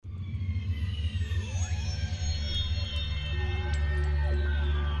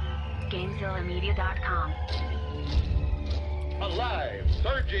GameZillaMedia.com. Alive,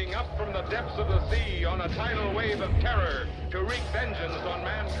 surging up from the depths of the sea on a tidal wave of terror to wreak vengeance on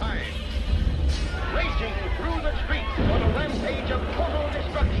mankind. Racing through the streets on a rampage of total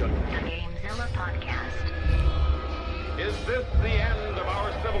destruction. The GameZilla Podcast. Is this the end of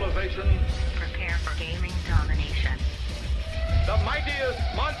our civilization? Prepare for gaming domination. The mightiest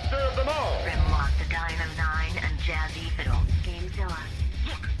monster of them all. Grimlock the Dino 9 and Jazzy Fiddle. GameZilla.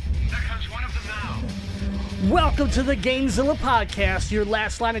 Look, there comes one of them now. Welcome to the GameZilla Podcast, your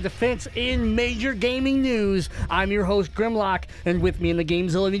last line of defense in major gaming news. I'm your host, Grimlock, and with me in the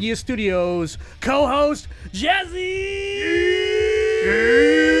GameZilla Media Studios, co-host, Jazzy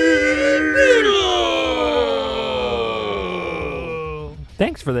Fiddle!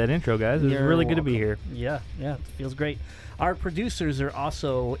 Thanks for that intro, guys. It was really good to be here. Yeah, it feels great. Our producers are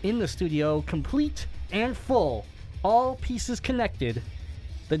also in the studio, complete and full, all pieces connected.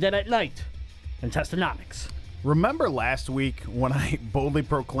 The Dead at Night and Testonomics. Remember last week when I boldly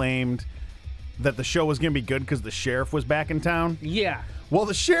proclaimed that the show was going to be good because the sheriff was back in town? Yeah. Well,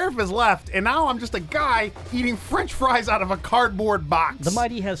 the sheriff has left, and now I'm just a guy eating French fries out of a cardboard box. The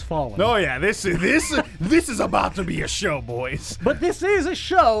mighty has fallen. Oh yeah, this is about to be a show, boys. But this is a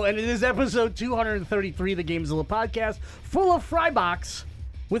show, and it is episode 233 of the GameZilla Podcast, full of fry box,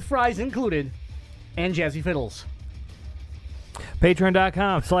 with fries included, and Jazzy Fiddles.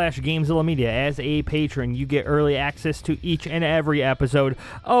 Patreon.com/GameZillaMedia. As a patron, you get early access to each and every episode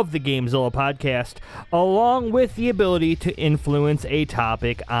of the GameZilla Podcast, along with the ability to influence a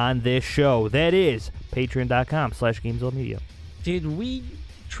topic on this show. That is Patreon.com/GameZillaMedia. Did we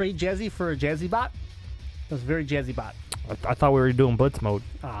trade Jazzy for a Jazzy Bot? That was very Jazzy Bot. I thought we were doing Blitz mode,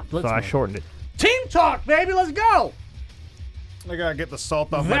 Blitz so I mode. shortened it. Team Talk, baby, let's go! I gotta get the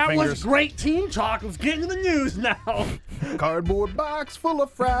salt off my That fingers. was great Team Talk. Let's get into the news now. Cardboard box full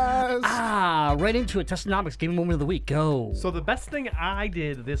of fries. Right into it. Testonomics, Gaming Moment of the Week. Go. So the best thing I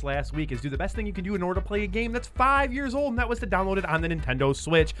did this last week is do the best thing you can do in order to play a game that's 5 years old, and that was to download it on the Nintendo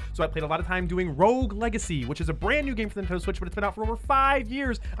Switch. So I played a lot of time doing Rogue Legacy, which is a brand new game for the Nintendo Switch, but it's been out for over 5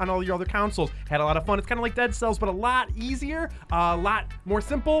 years on all your other consoles. Had a lot of fun. It's kind of like Dead Cells, but a lot easier, a lot more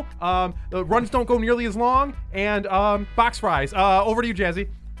simple. The runs don't go nearly as long, and box fries. Over to you, Jazzy.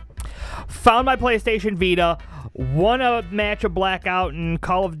 Found my PlayStation Vita, won a match of Blackout in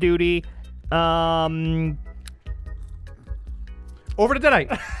Call of Duty. Over to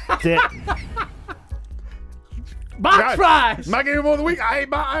Deadite. That's it. Box fries! My game of the week. I ate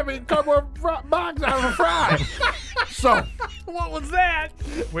cardboard box out of a fry. So What was that?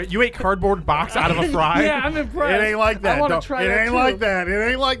 Wait, you ate cardboard box out of a fry? Yeah, I'm impressed. it ain't like that. I want Don't- to try it that ain't too. like that.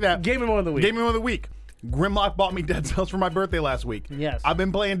 It ain't like that. Gaming Moment of the Week. Game of the week. Grimlock bought me Dead Cells for my birthday last week. Yes. I've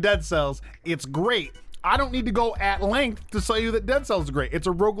been playing Dead Cells. It's great. I don't need to go at length to tell you that Dead Cells is great. It's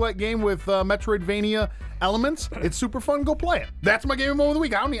a roguelike game with Metroidvania elements. It's super fun. Go play it. That's my game moment of the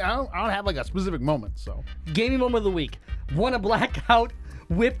week. I don't have like a specific moment. So Gaming Moment of the Week. Won a Blackout,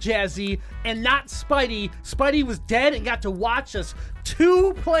 whip Jazzy, and not Spidey. Spidey was dead and got to watch us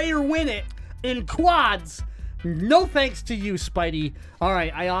two-player win it in quads. No thanks to you, Spidey. All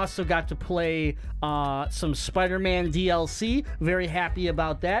right, I also got to play some Spider-Man DLC. Very happy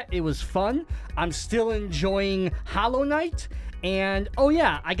about that. It was fun. I'm still enjoying Hollow Knight. And, oh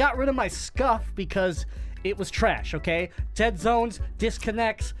yeah, I got rid of my Scuff because it was trash, okay? Dead Zones,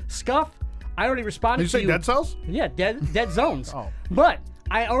 disconnects, Scuff. I already responded did you to say Dead Cells? Yeah, Dead Zones. Oh. But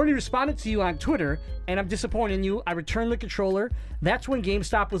I already responded to you on Twitter, and I'm disappointed in you. I returned the controller. That's when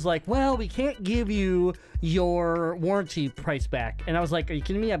GameStop was like, well, we can't give you your warranty price back. And I was like, are you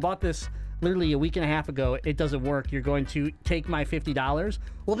kidding me? I bought this literally a week and a half ago. It doesn't work. You're going to take my $50.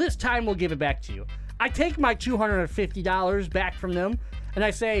 Well, this time we'll give it back to you. I take my $250 back from them, and I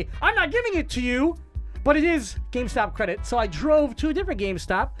say, I'm not giving it to you, but it is GameStop credit. So I drove to a different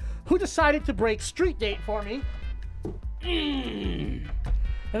GameStop who decided to break Street Date for me.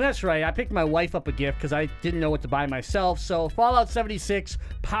 And that's right, I picked my wife up a gift because I didn't know what to buy myself. So Fallout 76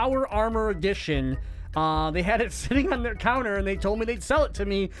 Power Armor Edition, they had it sitting on their counter and they told me they'd sell it to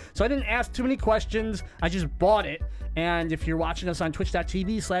me. So I didn't ask too many questions. I just bought it. And if you're watching us on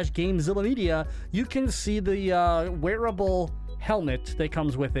twitch.tv/GameZillaMedia, you can see the wearable helmet that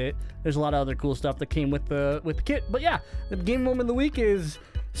comes with it. There's a lot of other cool stuff that came with the kit. But yeah, the game moment of the week is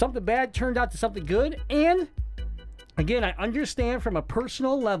something bad turned out to something good. And again, I understand from a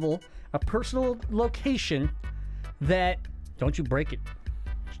personal level, a personal location, that don't you break it.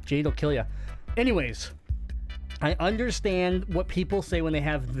 Jade will kill you. Anyways, I understand what people say when they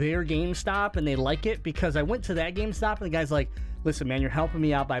have their GameStop and they like it, because I went to that GameStop and the guy's like, listen, man, you're helping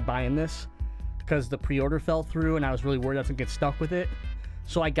me out by buying this because the pre-order fell through and I was really worried I was going to get stuck with it.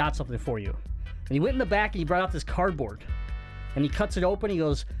 so I got something for you. And he went in the back and he brought out this cardboard. And he cuts it open. He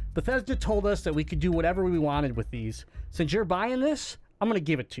goes, Bethesda told us that we could do whatever we wanted with these. Since you're buying this, I'm going to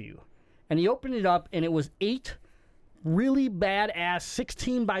give it to you. And he opened it up, and it was 8 really badass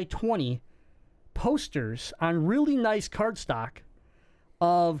 16 by 20 posters on really nice cardstock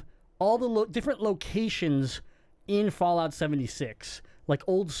of all the different locations in Fallout 76, like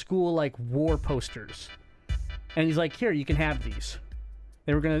old school, like war posters. And he's like, "Here, you can have these."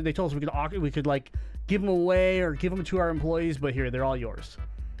 They told us we could like give them away or give them to our employees, but here, they're all yours.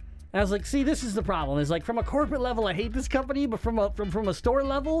 And I was like, see, this is the problem. Is like from a corporate level, I hate this company, but from a store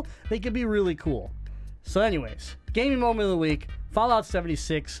level, they could be really cool. So anyways, gaming moment of the week, Fallout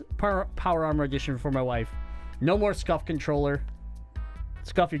 76 Power Armor Edition for my wife. No more Scuff controller.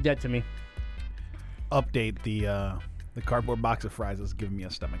 Scuff, you're dead to me. Update the cardboard box of fries is giving me a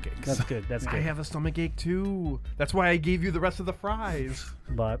stomach ache. That's good. That's good. I have a stomach ache too. That's why I gave you the rest of the fries.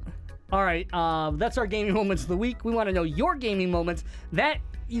 But all right, that's our gaming moments of the week. We want to know your gaming moments. That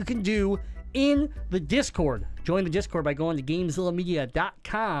you can do in the Discord. Join the Discord by going to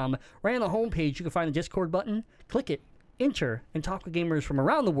GameZillaMedia.com. Right on the homepage, you can find the Discord button. Click it, enter, and talk with gamers from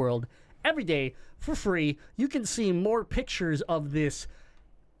around the world every day for free. You can see more pictures of this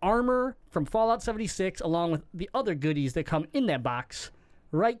armor from Fallout 76 along with the other goodies that come in that box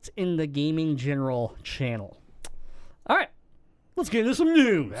right in the Gaming General channel. All right, let's get into some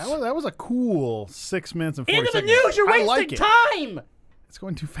news. That was a cool 6 minutes and 40 Into the seconds. news, you're I wasting like it. time. It's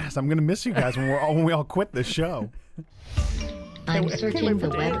going too fast. I'm going to miss you guys when we all quit this show. I'm searching the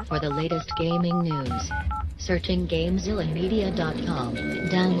web for the latest gaming news. Searching GameZillaMedia.com.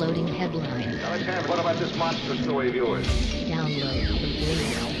 Downloading headline. Alexander, what about this monster story of yours? Download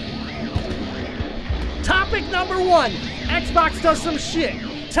complete. Topic number 1, Xbox does some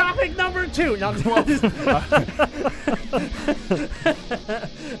shit. Topic number 2, no,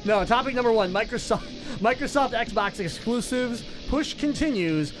 no. Topic number 1, Microsoft Xbox exclusives push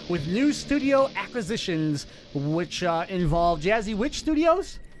continues with new studio acquisitions, which involve Jazzy. Which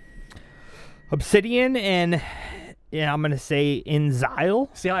studios? Obsidian and I'm gonna say Inzile.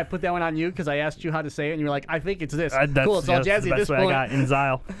 See how I put that one on you because I asked you how to say it, and you're like, I think it's this. That's, cool, it's all that's Jazzy the at this best way point. I got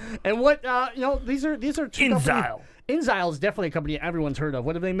Inzile. And what these are two Inzile. companies. Inzile is definitely a company everyone's heard of.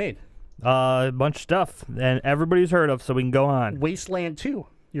 What have they made? A bunch of stuff and everybody's heard of, so we can go on. Wasteland 2,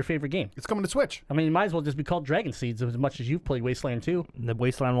 your favorite game. It's coming to Switch. I mean, it might as well just be called Dragon Seeds as much as you've played Wasteland 2. The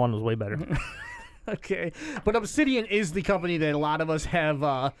Wasteland one was way better. Okay, but Obsidian is the company that a lot of us have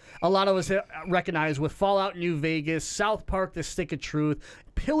recognized with Fallout New Vegas, South Park: The Stick of Truth,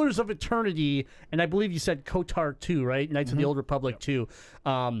 Pillars of Eternity, and I believe you said KOTOR 2, right? Knights of the Old Republic 2.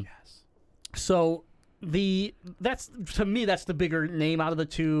 Yes. So that's the bigger name out of the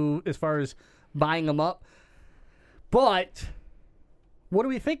two as far as buying them up. But what do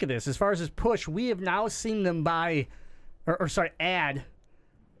we think of this? As far as this push, we have now seen them add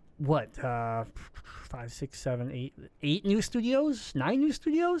what, 5, 6, 7, 8 new studios? 9 new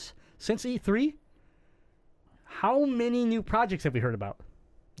studios since E3? How many new projects have we heard about?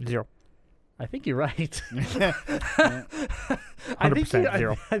 0. I think you're right. 100%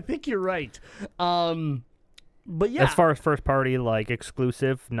 0. I think you're right. But yeah. As far as first party, like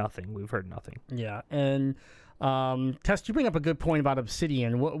exclusive, nothing. We've heard nothing. Yeah, and Tess, you bring up a good point about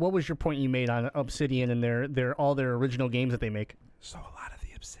Obsidian. What was your point you made on Obsidian and their all their original games that they make? So a lot of the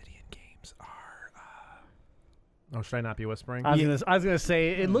Obsidian games are. Oh, should I not be whispering? I was gonna say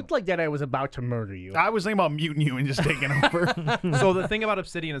it looked like that I was about to murder you. I was thinking about muting you and just taking over. So the thing about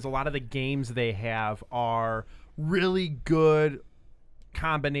Obsidian is a lot of the games they have are really good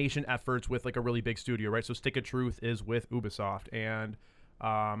combination efforts with like a really big studio, right? So Stick of Truth is with Ubisoft, and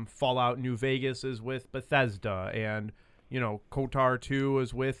Fallout New Vegas is with Bethesda, and KOTOR 2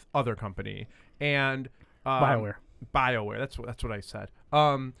 is with other company, and BioWare. That's what I said.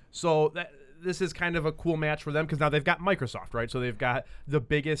 So this is kind of a cool match for them because now they've got Microsoft, right? So they've got the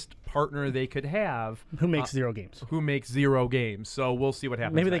biggest partner they could have. Who makes 0 games. Who makes 0 games. So we'll see what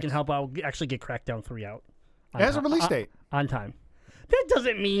happens. Maybe they next. can help out, actually get Crackdown 3 out. It has a release date. On time. That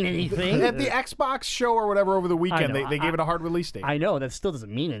doesn't mean anything. At the Xbox show or whatever over the weekend, know. they gave it a hard release date. I know, that still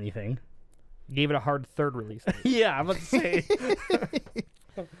doesn't mean anything. Gave it a hard third release. Yeah, I'm about to say.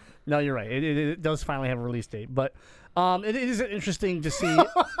 No, you're right. It does finally have a release date, but it is interesting to see.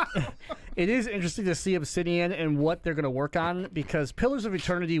 It is interesting to see Obsidian and what they're going to work on, because Pillars of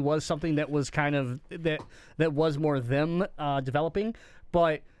Eternity was something that was kind of that was more them developing,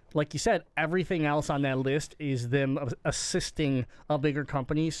 but like you said, everything else on that list is them assisting a bigger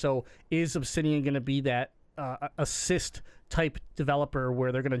company. So is Obsidian going to be that assist type developer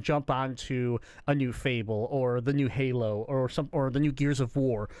where they're going to jump onto a new Fable or the new Halo or the new Gears of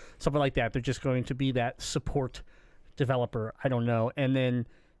War, something like that. They're just going to be that support developer. I don't know. And then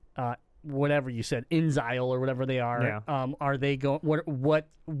whatever you said, InXile or whatever they are. Yeah. Are they going?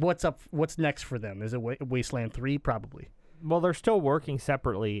 What's up? What's next for them? Is it Wasteland 3? Probably. Well, they're still working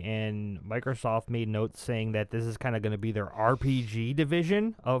separately, and Microsoft made notes saying that this is kind of going to be their RPG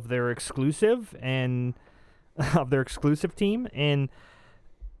division of their exclusive and of their exclusive team, and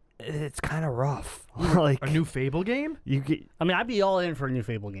it's kind of rough. Like A new Fable game? I mean, I'd be all in for a new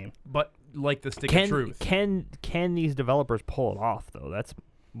Fable game. But like the stick of truth. Can these developers pull it off, though? That's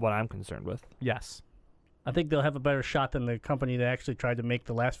what I'm concerned with. Yes. I think they'll have a better shot than the company that actually tried to make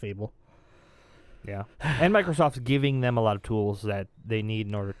the last Fable. Yeah, and Microsoft's giving them a lot of tools that they need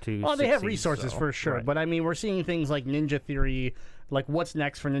in order to Well, they have succeed, resources so- for sure. right. But, I mean, we're seeing things like Ninja Theory. Like, what's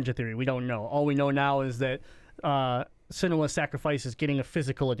next for Ninja Theory? We don't know. All we know now is that Senua's Sacrifice is getting a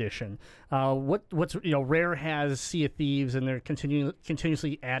physical edition. Rare has Sea of Thieves, and they're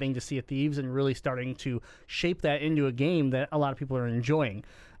continuously adding to Sea of Thieves and really starting to shape that into a game that a lot of people are enjoying.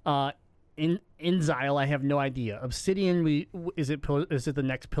 In InXile, I have no idea. Obsidian, is it the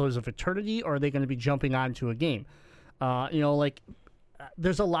next Pillars of Eternity, or are they going to be jumping onto a game?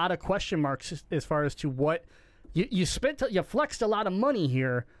 There's a lot of question marks as far as to what you flexed a lot of money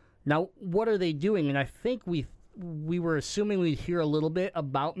here. Now, what are they doing? And I think we were assuming we'd hear a little bit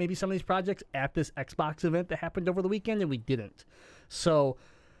about maybe some of these projects at this Xbox event that happened over the weekend, and we didn't. So,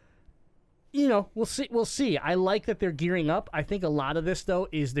 we'll see. We'll see. I like that they're gearing up. I think a lot of this, though,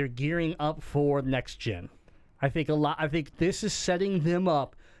 is they're gearing up for next gen. I think this is setting them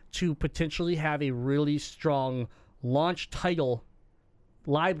up to potentially have a really strong launch title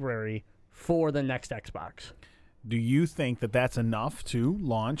library for the next Xbox. Do you think that that's enough to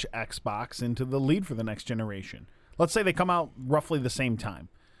launch Xbox into the lead for the next generation? Let's say they come out roughly the same time.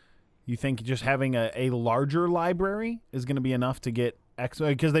 You think just having a larger library is going to be enough to get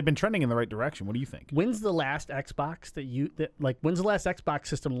because they've been trending in the right direction. What do you think? When's the last Xbox when's the last Xbox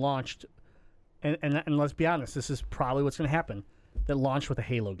system launched? And let's be honest, this is probably what's going to happen. That launched with a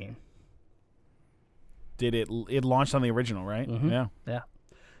Halo game. Did it launched on the original, right? Mm-hmm. Yeah. Yeah.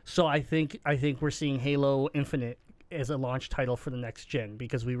 So I think we're seeing Halo Infinite as a launch title for the next gen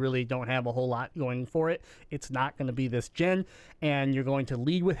because we really don't have a whole lot going for it. It's not going to be this gen, and you're going to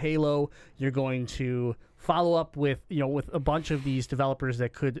lead with Halo. You're going to follow up with a bunch of these developers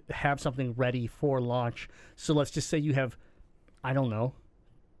that could have something ready for launch. So let's just say you have,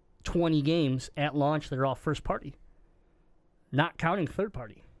 20 games at launch that are all first party, not counting third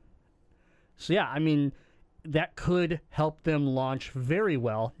party. So yeah, I mean, that could help them launch very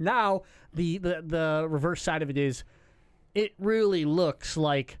well. Now, the reverse side of it is, it really looks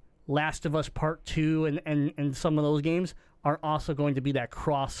like Last of Us Part 2 and some of those games are also going to be that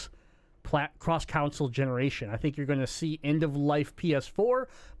cross-console generation. I think you're going to see end-of-life PS4,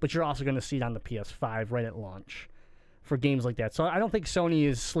 but you're also going to see it on the PS5 right at launch for games like that. So I don't think Sony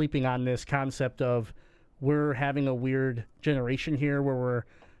is sleeping on this concept of we're having a weird generation here where we're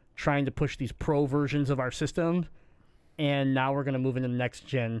trying to push these pro versions of our system, and now we're going to move into the next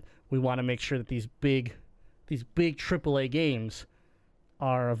gen. We want to make sure that these big AAA games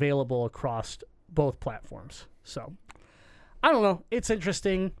are available across both platforms. So I don't know. It's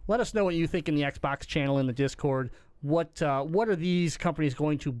interesting. Let us know what you think in the Xbox channel in the Discord. What are these companies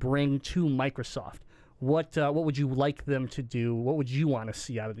going to bring to Microsoft? What would you like them to do? What would you want to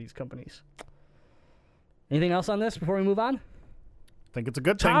see out of these companies? Anything else on this before we move on? I think it's a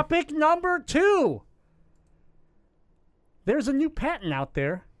good thing. Topic number 2. There's a new patent out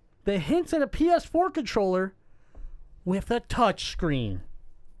there that hints at a PS4 controller with a touch screen.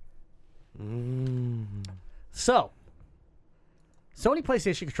 So, Sony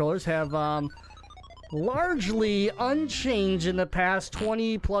PlayStation controllers have largely unchanged in the past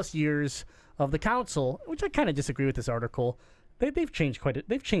 20 plus years of the console, which I kind of disagree with this article. They've changed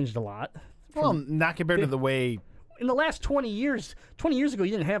They've changed a lot. Well, not compared to the way. In the last 20 years ago,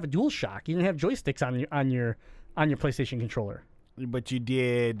 you didn't have a DualShock. You didn't have joysticks on your PlayStation controller. But you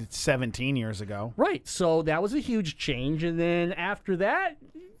did 17 years ago. Right. So that was a huge change. And then after that,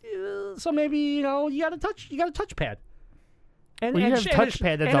 so maybe you got a touchpad. And Well, you have a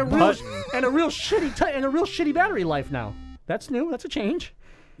touchpad that's a button. And a real shitty battery life now. That's new. That's a change.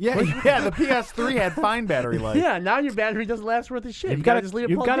 Yeah, the PS3 had fine battery life. Yeah, now your battery doesn't last worth a shit. You've got just leave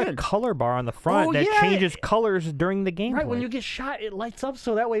it you've plugged got in. a color bar on the front Oh, that yeah. changes colors during the gameplay. Right, when you get shot, it lights up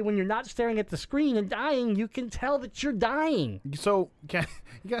so that way when you're not staring at the screen and dying, you can tell that you're dying. So, you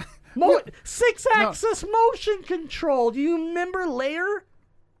got 6-axis motion control. Do you remember Lair?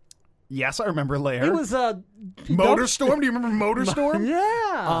 Yes, I remember Lair. It was MotorStorm. Do you remember MotorStorm?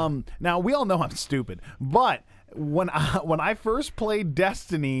 Yeah. Now we all know I'm stupid, but when I first played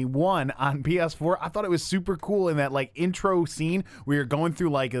Destiny 1 on PS4, I thought it was super cool in that like intro scene where you're going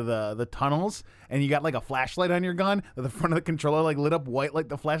through like the tunnels and you got like a flashlight on your gun. The front of the controller like lit up white like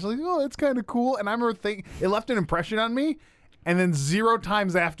the flashlight. Oh, that's kind of cool. And I remember it left an impression on me. And then 0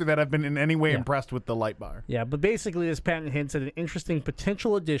 times after that, I've been in any way impressed with the light bar. Yeah, but basically this patent hints at an interesting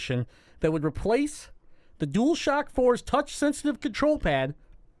potential addition that would replace the DualShock 4's touch-sensitive control pad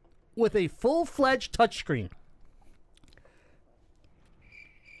with a full-fledged touchscreen.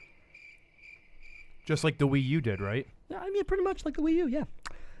 Just like the Wii U did, right? Yeah, I mean, pretty much like the Wii U, yeah.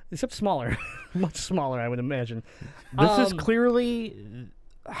 Except smaller. Much smaller, I would imagine. This is clearly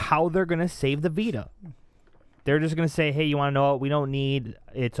how they're going to save the Vita. They're just going to say, hey, you want to know what? We don't need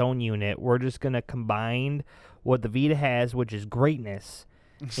its own unit. We're just going to combine what the Vita has, which is greatness,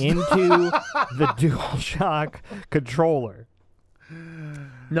 into the DualShock controller.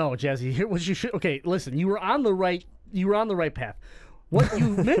 No, Jazzy, here what you should. Okay, listen, you were on the right path. What you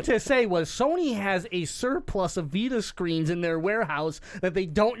meant to say was Sony has a surplus of Vita screens in their warehouse that they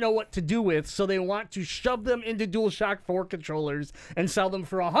don't know what to do with, so they want to shove them into DualShock 4 controllers and sell them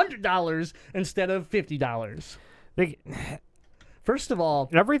for $100 instead of $50. First of all,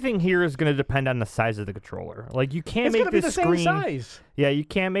 everything here is going to depend on the size of the controller. Like you can't make this screen. Same size. Yeah, you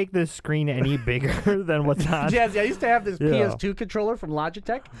can't make this screen any bigger than what's on. Jazzy, I used to have this PS2 controller from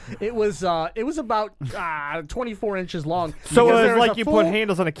Logitech. It was about 24 inches long. So it was like you put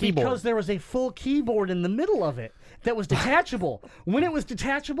handles on a keyboard. Because there was a full keyboard in the middle of it that was detachable. When it was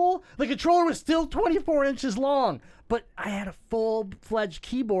detachable, the controller was still 24 inches long. But I had a full-fledged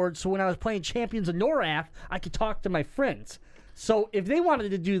keyboard, so when I was playing Champions of Norath, I could talk to my friends. So if they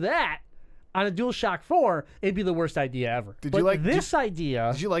wanted to do that on a DualShock 4, it'd be the worst idea ever. Did you like this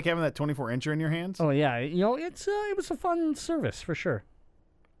idea? Did you like having that 24-incher in your hands? Oh yeah, it was a fun service for sure.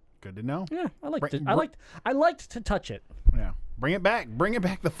 Good to know. Yeah, I liked it. I liked to touch it. Yeah, bring it back. Bring it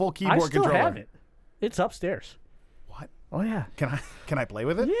back. The full keyboard I still controller. have it. It's upstairs. What? Oh yeah. Can I play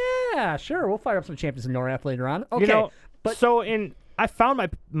with it? Yeah, sure. We'll fire up some Champions of Norath later on. Okay, I found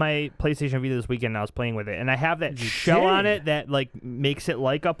my PlayStation Vita this weekend and I was playing with it, and I have that shell on it that like makes it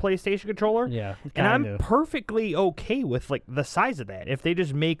like a PlayStation controller. Yeah. And I'm perfectly okay with like the size of that. If they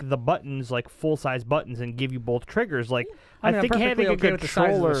just make the buttons like full-size buttons and give you both triggers, like I think having a controller with the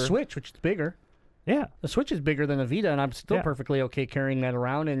size of the Switch, which is bigger. Yeah. The Switch is bigger than a Vita, and I'm still perfectly okay carrying that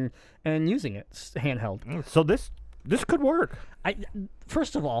around and using it handheld. So this could work.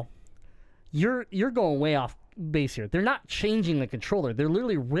 First of all, you're going way off base here. They're not changing the controller. They're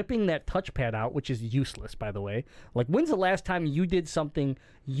literally ripping that touchpad out, which is useless, by the way. Like, when's the last time you did something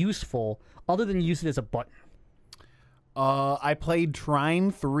useful other than use it as a button? I played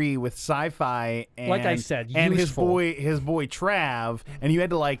Trine 3 with Sci-Fi and, like I said, and useful. his boy Trav, and you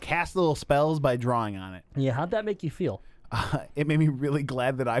had to like cast little spells by drawing on it. Yeah, how'd that make you feel? It made me really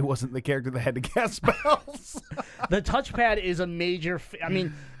glad that I wasn't the character that had to cast spells. The touchpad is a major.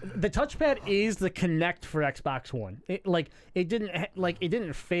 The touchpad is the Kinect for Xbox One. It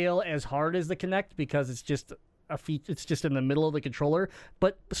didn't fail as hard as the Kinect because it's just a feature. It's just in the middle of the controller.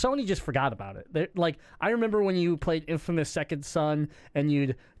 But Sony just forgot about it. I remember when you played Infamous Second Son and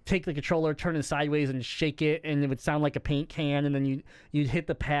you'd take the controller, turn it sideways, and shake it, and it would sound like a paint can, and then you'd hit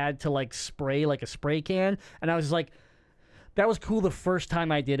the pad to like spray like a spray can, and I was like. That was cool the first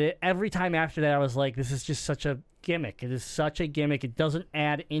time I did it. Every time after that, I was like, this is just such a gimmick. It is such a gimmick. It doesn't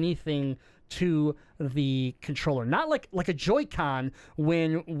add anything to the controller. Not like a Joy-Con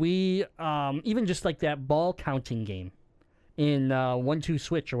when we, even just like that ball counting game in 1-2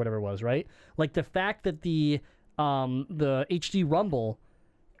 Switch or whatever it was, right? Like the fact that the HD Rumble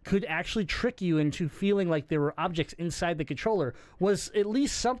could actually trick you into feeling like there were objects inside the controller was at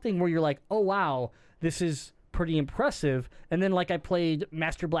least something where you're like, oh, wow, this is pretty impressive. And then like I played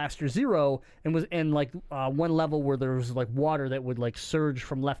Master Blaster 0 and was in like one level where there was like water that would like surge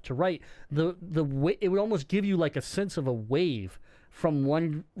from left to right. It would almost give you like a sense of a wave from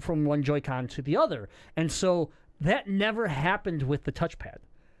one Joy-Con to the other. And so that never happened with the touchpad.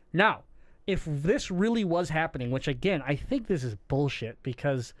 Now, if this really was happening, which again, I think this is bullshit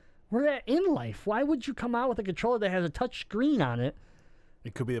because we're in life. Why would you come out with a controller that has a touch screen on it?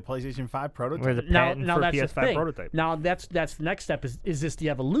 It could be the PlayStation 5 prototype. Or the patent now for that's PS5 the thing. prototype. Now that's the next step. Is this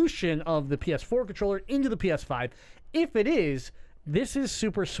the evolution of the PS4 controller into the PS5? If it is, this is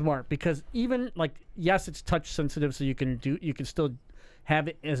super smart because even like yes, it's touch sensitive, so you can still have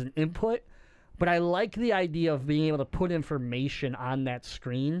it as an input. But I like the idea of being able to put information on that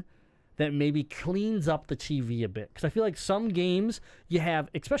screen that maybe cleans up the TV a bit. Because I feel like some games you have,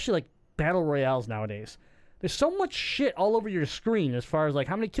 especially like battle royales nowadays. There's so much shit all over your screen as far as like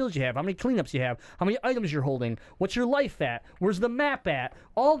how many kills you have, how many cleanups you have, how many items you're holding, what's your life at, where's the map at,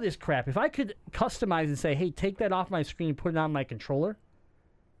 all this crap. If I could customize and say, hey, take that off my screen, put it on my controller,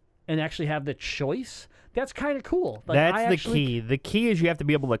 and actually have the choice, that's kind of cool. Like, That's the key. The key is you have to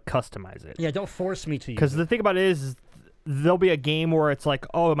be able to customize it. Yeah, don't force me to use Because it. the thing about it is there'll be a game where it's like,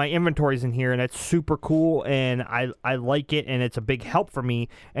 oh, my inventory's in here, and it's super cool, and I like it, and it's a big help for me.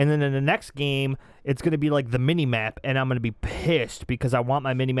 And then in the next game, it's going to be like the mini-map, and I'm going to be pissed because I want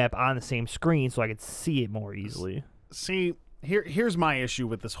my mini-map on the same screen so I can see it more easily. See, here's my issue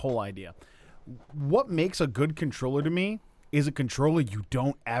with this whole idea. What makes a good controller to me is a controller you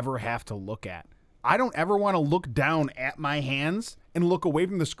don't ever have to look at. I don't ever want to look down at my hands and look away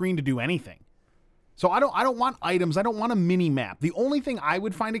from the screen to do anything. So I don't want items. I don't want a mini map. The only thing I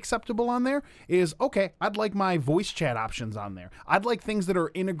would find acceptable on there is, okay, I'd like my voice chat options on there. I'd like things that are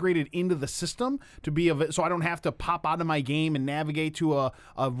integrated into the system to be of it, so I don't have to pop out of my game and navigate to a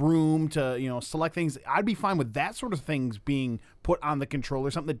room to select things. I'd be fine with that sort of things being put on the controller,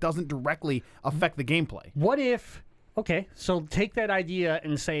 something that doesn't directly affect the gameplay. What if... Okay, so take that idea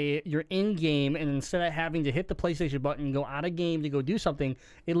and say you're in game, and instead of having to hit the PlayStation button and go out of game to go do something,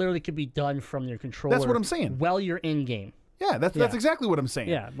 it literally could be done from your controller. That's what I'm saying. While you're in game. Yeah, that's exactly what I'm saying.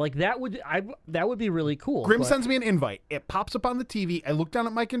 Yeah, like that would be really cool. Grim but- sends me an invite. It pops up on the TV. I look down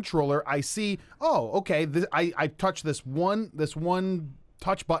at my controller. I see, oh, okay. I touch this one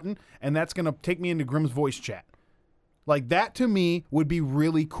touch button, and that's gonna take me into Grim's voice chat. Like that to me would be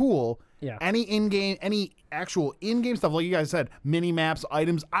really cool. Yeah. Any actual in-game stuff, like you guys said, mini maps,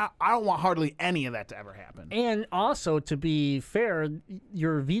 items. I don't want hardly any of that to ever happen. And also, to be fair,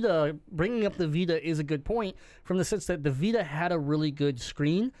 your Vita, bringing up the Vita is a good point from the sense that the Vita had a really good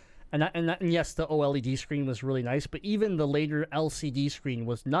screen. And yes, the OLED screen was really nice, but even the later LCD screen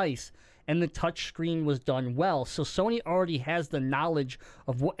was nice, and the touch screen was done well. So Sony already has the knowledge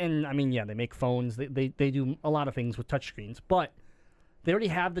of what, and I mean, yeah, they make phones, they do a lot of things with touch screens, but they already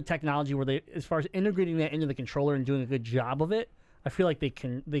have the technology where they, as far as integrating that into the controller and doing a good job of it, I feel like they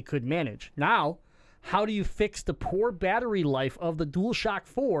could manage. Now, how do you fix the poor battery life of the DualShock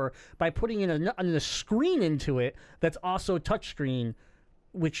 4 by putting in a screen into it that's also touchscreen,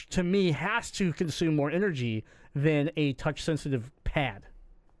 which to me has to consume more energy than a touch-sensitive pad?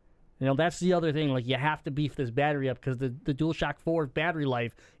 That's the other thing. Like, you have to beef this battery up because the DualShock 4's battery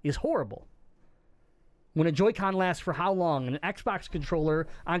life is horrible. When a Joy-Con lasts for how long? An Xbox controller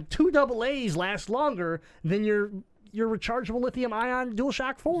on 2 AA's lasts longer than your rechargeable lithium-ion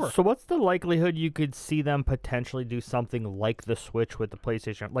DualShock 4. So what's the likelihood you could see them potentially do something like the Switch with the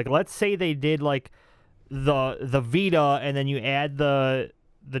PlayStation? Like, let's say they did like the Vita, and then you add the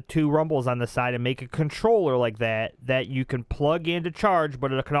two rumbles on the side and make a controller like that you can plug in to charge,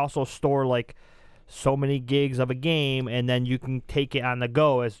 but it can also store like so many gigs of a game, and then you can take it on the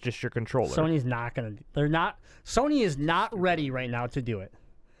go as just your controller. Sony's not going to... Sony is not ready right now to do it.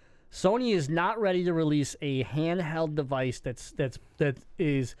 Sony is not ready to release a handheld device that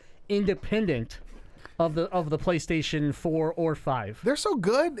is independent of the PlayStation 4 or 5. They're so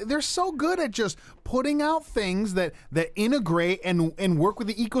good. They're so good at just putting out things that integrate and work with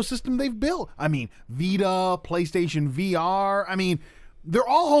the ecosystem they've built. I mean, Vita, PlayStation VR. I mean, they're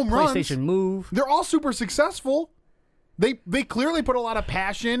all home runs. PlayStation Move. They're all super successful. They clearly put a lot of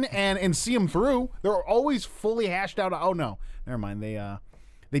passion and see them through. They're always fully hashed out. Oh no, never mind.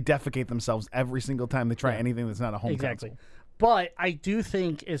 They defecate themselves every single time they try anything that's not a home console. But I do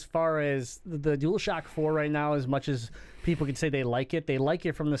think, as far as the DualShock 4 right now, as much as people can say they like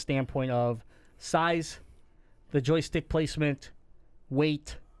it from the standpoint of size, the joystick placement,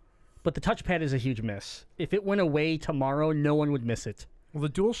 weight. But the touchpad is a huge miss. If it went away tomorrow, no one would miss it. Well, the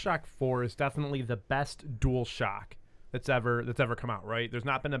DualShock 4 is definitely the best DualShock that's ever come out, right? There's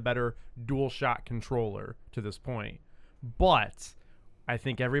not been a better DualShock controller to this point. But I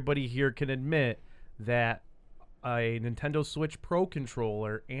think everybody here can admit that a Nintendo Switch Pro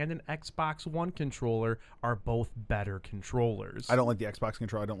controller and an Xbox One controller are both better controllers. I don't like the Xbox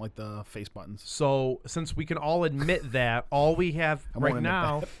controller. I don't like the face buttons. So since we can all admit that, all we have right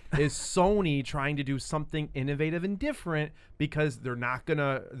now is Sony trying to do something innovative and different because they're not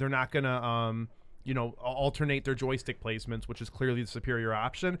gonna alternate their joystick placements, which is clearly the superior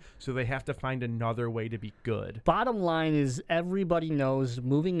option. So they have to find another way to be good. Bottom line is, everybody knows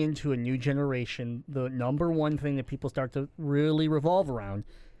moving into a new generation, the number one thing that people start to really revolve around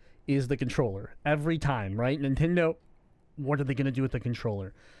is the controller. Every time, right? Nintendo what are they going to do with the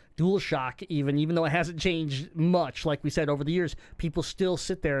controller? DualShock, even though it hasn't changed much, like we said over the years, people still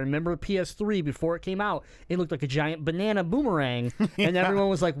sit there and remember PS3 before it came out. It looked like a giant banana boomerang, and everyone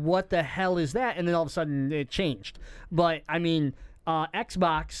was like, "What the hell is that?" And then all of a sudden, it changed. But I mean,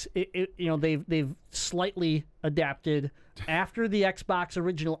 Xbox, they've slightly adapted after the Xbox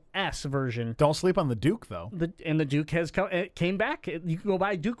original S version. Don't sleep on the Duke, though. The Duke came back. You can go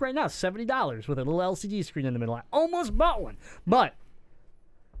buy a Duke right now, $70 with a little LCD screen in the middle. I almost bought one, but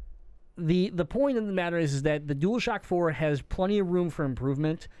the point of the matter is that the DualShock 4 has plenty of room for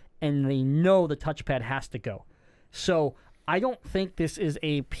improvement, and they know the touchpad has to go. So I don't think this is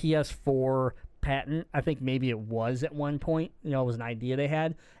a PS4 patent. I think maybe it was at one point. It was an idea they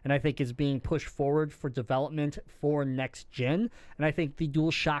had, and I think it's being pushed forward for development for next gen. And I think the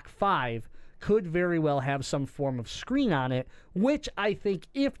DualShock 5 could very well have some form of screen on it, which I think,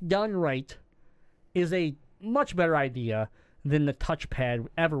 if done right, is a much better idea than the touchpad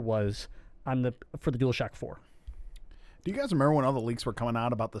ever was for the DualShock 4. Do you guys remember when all the leaks were coming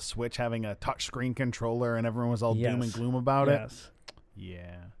out about the Switch having a touchscreen controller and everyone was all doom and gloom about it?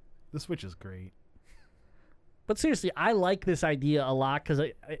 Yeah. The Switch is great. But seriously, I like this idea a lot because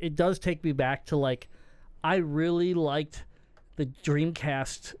it does take me back to, I really liked the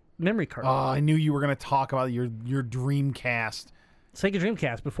Dreamcast memory card. Oh, I knew you were going to talk about your Dreamcast. Sega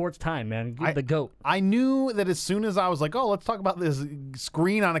Dreamcast before its time, man. The GOAT. I knew that as soon as I was like, let's talk about this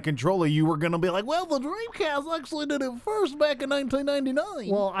screen on a controller, you were going to be like, well, the Dreamcast actually did it first back in 1999.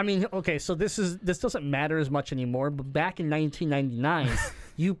 Well, I mean, okay, so this doesn't matter as much anymore, but back in 1999,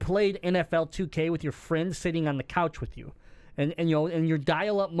 you played NFL 2K with your friend sitting on the couch with you. And your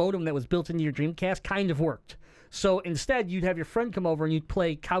dial-up modem that was built into your Dreamcast kind of worked. So instead, you'd have your friend come over and you'd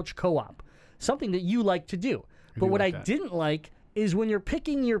play couch co-op, something that you like to do. But what I didn't like is when you're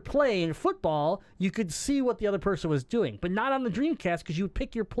picking your play in football, you could see what the other person was doing, but not on the Dreamcast because you would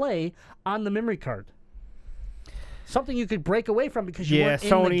pick your play on the memory card. Something you could break away from because you weren't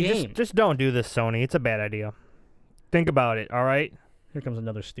Sony, in the game. Just don't do this, Sony. It's a bad idea. Think about it, all right? Here comes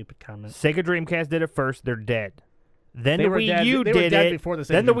another stupid comment. Sega Dreamcast did it first. They're dead. Then They the were Wii dead. U They were did dead it. before the Sega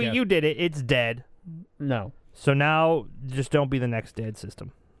Then the Dreamcast. Wii U did it. It's dead. No. So now, just don't be the next dead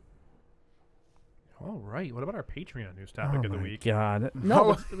system. All right. What about our Patreon news topic of the week? God.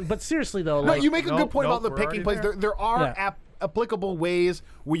 No, but seriously though, No, you make a good point about the we're picking already plays. there. There are applicable ways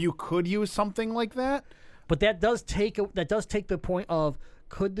where you could use something like that. But that does take the point of,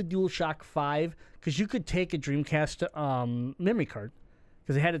 could the DualShock 5, because you could take a Dreamcast memory card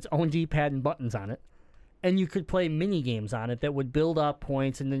because it had its own D-pad and buttons on it, and you could play mini games on it that would build up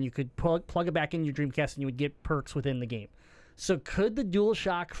points, and then you could plug it back in your Dreamcast and you would get perks within the game. So could the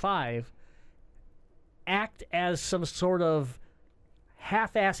DualShock 5 act as some sort of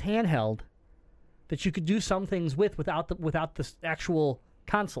half-ass handheld that you could do some things without the actual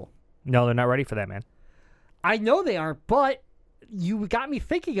console? No, they're not ready for that, man. I know they aren't, but you got me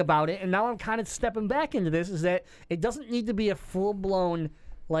thinking about it, and now I'm kind of stepping back into this, is that it doesn't need to be a full-blown,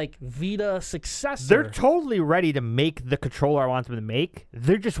 Vita successor. They're totally ready to make the controller I want them to make.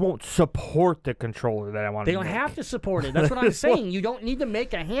 They just won't support the controller that I want They them don't to make. have to support it. That's what I'm saying. You don't need to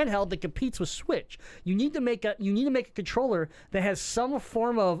make a handheld that competes with Switch. You need to make a controller that has some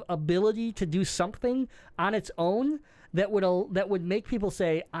form of ability to do something on its own that would make people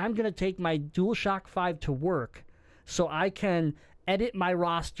say, I'm going to take my DualShock 5 to work so I can edit my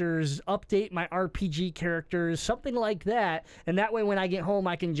rosters, update my RPG characters, something like that. And that way when I get home,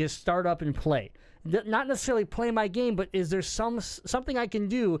 I can just start up and play. Not necessarily play my game, but is there something I can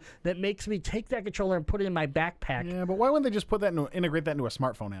do that makes me take that controller and put it in my backpack? Yeah, but why wouldn't they just integrate that into a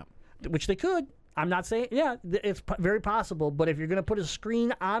smartphone app? Which they could. I'm not saying, it's very possible. But if you're going to put a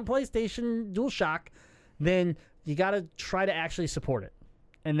screen on PlayStation DualShock, then you got to try to actually support it.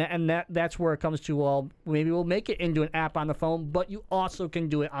 And that's where it comes to, well, maybe we'll make it into an app on the phone, but you also can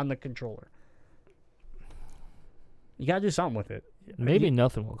do it on the controller. You got to do something with it. Maybe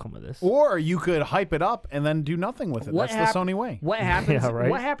nothing will come of this. Or you could hype it up and then do nothing with it. That's the Sony way. What happens? Yeah, right?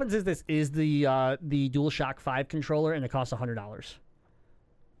 What happens is this is the DualShock 5 controller, and it costs $100.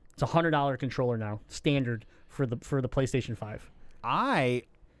 It's a $100 controller now, standard for the PlayStation 5. I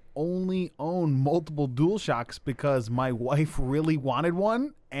only own multiple DualShocks because my wife really wanted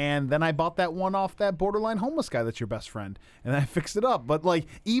one, and then I bought that one off that borderline homeless guy that's your best friend, and I fixed it up. But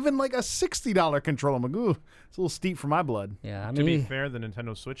even a $60 controller, I'm like, ooh, it's a little steep for my blood. Yeah, I mean, To be fair, the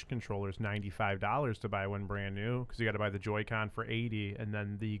Nintendo Switch controller is $95 to buy one brand new because you got to buy the Joy-Con for $80 and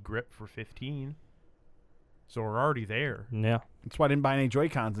then the grip for $15. So we're already there. Yeah. That's why I didn't buy any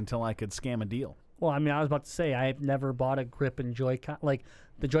Joy-Cons until I could scam a deal. well, I was about to say I've never bought a grip and Joy-Con.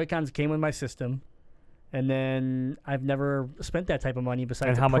 The Joy-Cons came with my system, And then I've never spent that type of money besides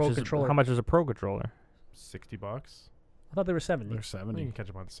And a how pro much controller. how much is a pro controller? $60. I thought they were 70. They're You 70. can catch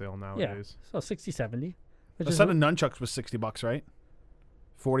them on sale Yeah, nowadays. so 60, 70. Which A is set of nunchucks was $60, right?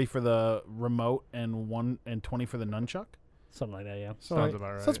 40 for the remote and 20 for the nunchuck. something like that, yeah. Sounds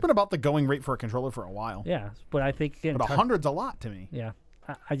about right. So it's been about the going rate for a controller for a while. Yeah, but I think again, But 100's a lot to me. yeah.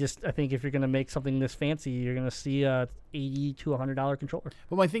 I think if you're gonna make something this fancy, you're gonna see a $80 to $100 controller.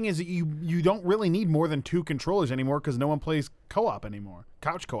 But my thing is that you don't really need more than 2 controllers anymore because no one plays co-op anymore.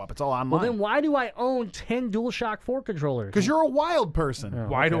 Couch co-op. It's all Well, online. then why do I own 10 DualShock 4 controllers? Because you're a wild person.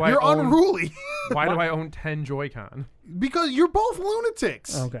 Why do You're I own? unruly. Why do I own 10 Joy-Con? because you're both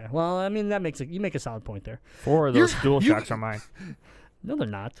lunatics. Okay. Well, I mean that makes it. You make a solid point there. 4 of those DualShocks are mine. No, they're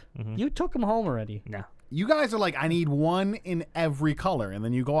not. Mm-hmm. You took them home already. No. You guys are like, I need one in every color, and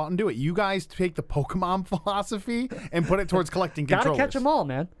then you go out and do it. You guys take the Pokemon philosophy and put it towards collecting Gotta controllers. catch them all,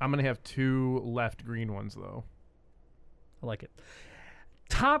 man. I'm going to have 2 left green ones, though. I like it.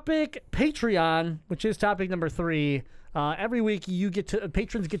 Topic Patreon, which is topic number 3. Every week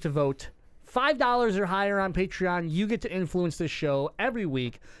patrons get to vote. $5 or higher on Patreon, you get to influence this show every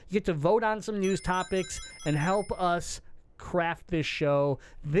week. You get to vote on some news topics and help us craft this show.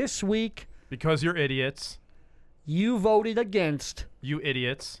 This week, Because you're idiots. you voted against You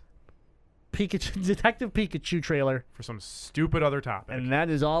idiots. Pikachu, Detective Pikachu trailer, For some stupid other topic. and that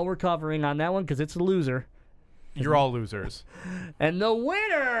is all we're covering on that one because it's a loser. You're all losers. And the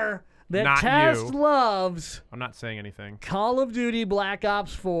winner that Not Test you. loves, I'm not saying anything. Call of Duty Black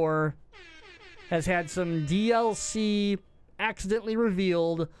Ops 4, has had some DLC accidentally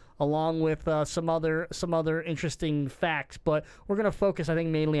revealed, along with some other interesting facts. But we're gonna focus, I think,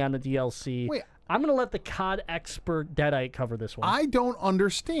 mainly on the DLC. Wait. I'm gonna let the COD expert Deadite cover this one. I don't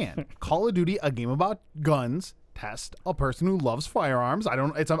understand. Call of Duty, a game about guns. Test, a person who loves firearms. I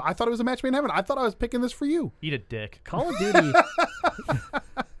thought it was a match made in heaven. I thought I was picking this for you. Eat a dick. Call of Duty.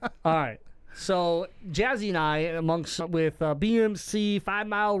 All right. So Jazzy and I, with BMC, 5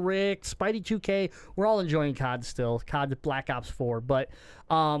 Mile Rick, Spidey 2K, we're all enjoying COD still. COD Black Ops 4. But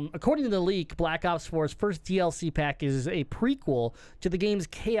according to the leak, Black Ops 4's first DLC pack is a prequel to the game's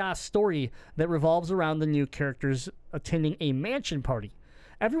chaos story that revolves around the new characters attending a mansion party.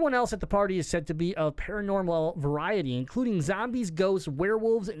 Everyone else at the party is said to be of paranormal variety, including zombies, ghosts,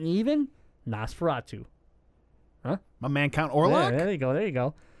 werewolves, and even Nosferatu. My man Count Yeah, Orlok, there you go. There you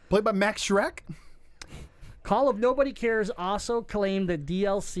go. played by Max Shrek. Call of Nobody Cares also claimed that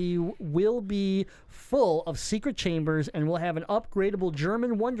DLC will be full of secret chambers and will have an upgradable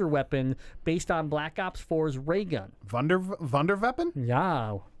German wonder weapon based on Black Ops 4's ray gun. Wunderweapon?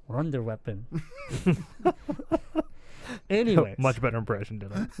 Yeah, wonder weapon. Anyways. Much better impression,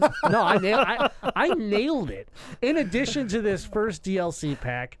 didn't I? No, I nailed it. In addition to this first DLC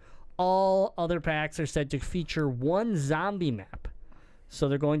pack, all other packs are said to feature one zombie map. So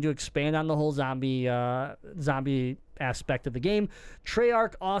they're going to expand on the whole zombie aspect of the game.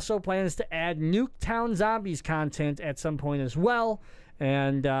 Treyarch also plans to add Nuketown Zombies content at some point as well.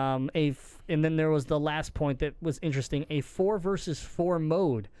 And then there was the last point that was interesting. A 4 versus 4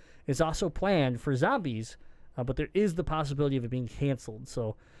 mode is also planned for zombies, but there is the possibility of it being canceled.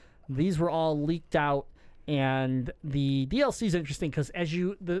 So these were all leaked out. And the DLC is interesting because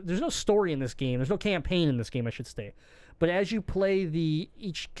there's no story in this game. There's no campaign in this game, I should say. But as you play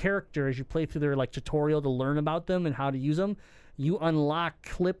each character, as you play through their tutorial to learn about them and how to use them, you unlock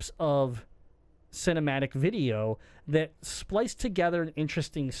clips of cinematic video that splice together an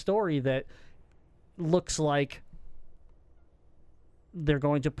interesting story that looks like they're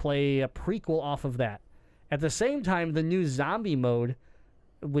going to play a prequel off of that. At the same time, the new zombie mode,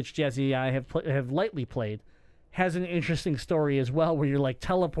 which Jesse and I have lightly played, has an interesting story as well, where you're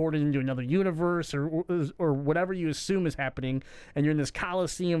teleported into another universe or whatever you assume is happening, and you're in this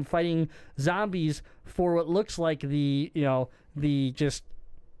coliseum fighting zombies for what looks like the just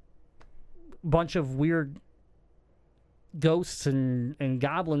bunch of weird ghosts and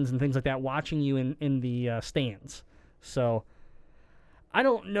goblins and things like that watching you in the stands. So I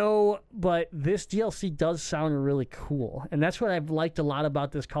don't know, but this DLC does sound really cool. And that's what I've liked a lot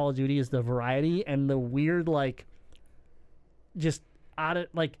about this Call of Duty is the variety and the weird, just out of,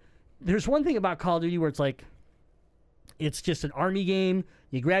 there's one thing about Call of Duty where it's just an army game.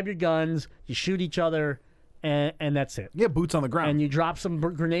 You grab your guns, you shoot each other, and that's it. Yeah, boots on the ground. And you drop some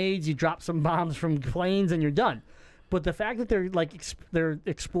grenades, you drop some bombs from planes, and you're done. But the fact that they're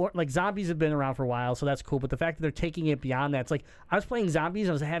exploring, zombies have been around for a while, so that's cool. But the fact that they're taking it beyond that, it's I was playing zombies,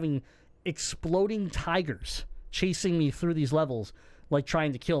 and I was having exploding tigers chasing me through these levels,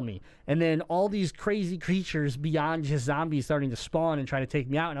 trying to kill me. And then all these crazy creatures beyond just zombies starting to spawn and try to take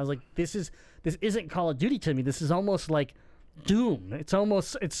me out. And I was like, this this isn't Call of Duty to me. This is almost like Doom.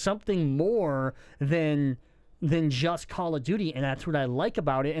 It's something more than just Call of Duty, and that's what I like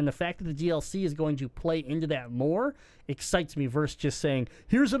about it. And the fact that the DLC is going to play into that more excites me versus just saying,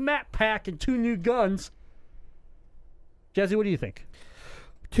 here's a map pack and 2 new guns. Jazzy, what do you think?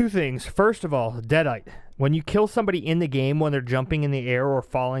 2 things. First of all, Deadite. When you kill somebody in the game when they're jumping in the air or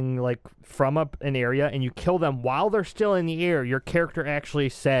falling like from up an area, and you kill them while they're still in the air, your character actually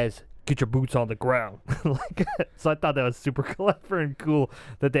says, "Get your boots on the ground." So I thought that was super clever and cool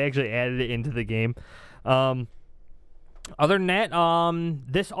that they actually added it into the game. Other than that,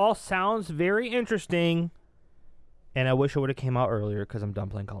 this all sounds very interesting. And I wish it would have came out earlier because I'm done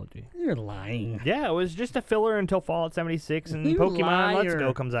playing Call of Duty. You're lying. Yeah, it was just a filler until Fallout 76 and You Pokemon Let's liar.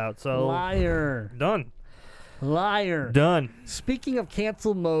 Go comes out. So Liar. done. Liar. Done. Speaking of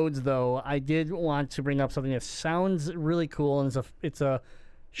cancel modes, though, I did want to bring up something that sounds really cool, and it's a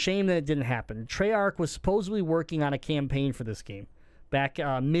shame that it didn't happen. Treyarch was supposedly working on a campaign for this game back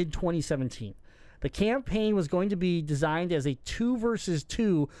mid-2017. The campaign was going to be designed as a 2 versus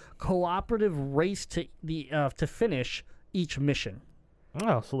 2 cooperative race to finish each mission.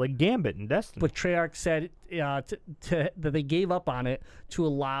 Oh, so like Gambit and Destiny. But Treyarch said that they gave up on it to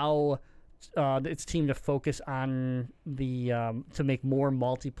allow its team to focus on to make more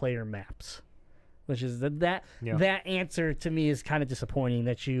multiplayer maps, which is that answer to me is kind of disappointing,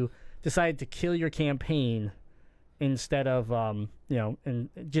 that you decided to kill your campaign instead of and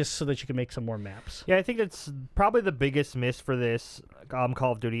just so that you can make some more maps. Yeah, I think that's probably the biggest miss for this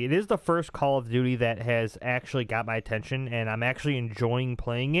Call of Duty. It is the first Call of Duty that has actually got my attention, and I'm actually enjoying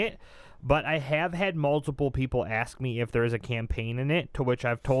playing it. But I have had multiple people ask me if there is a campaign in it, to which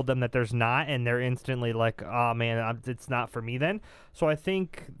I've told them that there's not, and they're instantly like, oh man, it's not for me then. So I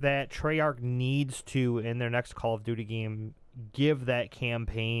think that Treyarch needs to, in their next Call of Duty game, give that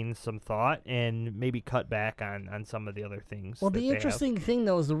campaign some thought and maybe cut back on some of the other things. Well, that the they interesting thing,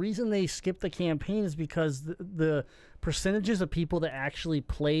 though, is the reason they skipped the campaign is because the percentages of people that actually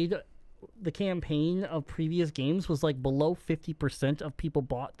played the campaign of previous games was like below 50% of people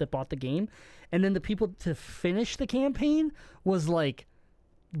bought the game, and then the people to finish the campaign was like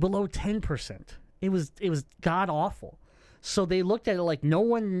below 10%. It was god awful. So they looked at it like, no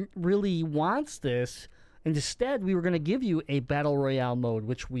one really wants this. And instead, we were going to give you a Battle Royale mode,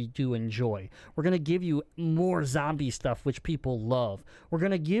 which we do enjoy. We're going to give you more zombie stuff, which people love. We're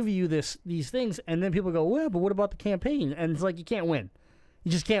going to give you these things, and then people go, well, but what about the campaign? And it's like, you can't win.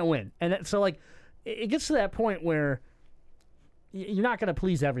 You just can't win. And so, like, it gets to that point where you're not going to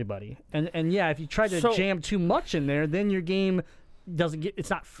please everybody. And yeah, if you try to jam too much in there, then your game it's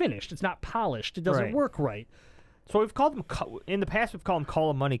not finished. It's not polished. It doesn't work right. So we've called them in the past. We've called them Call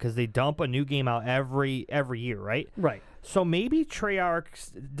of Money because they dump a new game out every year, right? Right. So maybe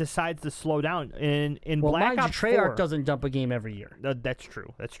Treyarch decides to slow down in Black Ops 4. Treyarch doesn't dump a game every year. That's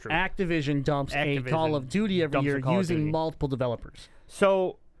true. That's true. Activision dumps a Call of Duty every year using multiple developers.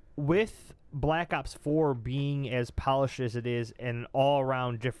 So with Black Ops 4 being as polished as it is, and all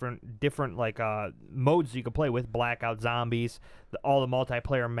around different like modes you can play with, Blackout, Zombies, all the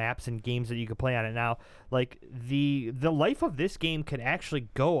multiplayer maps and games that you can play on it now, like the life of this game could actually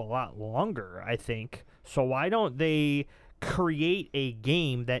go a lot longer, I think. So why don't they create a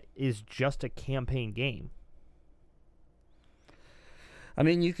game that is just a campaign game? I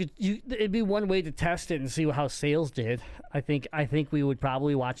mean, it'd be one way to test it and see how sales did. I think we would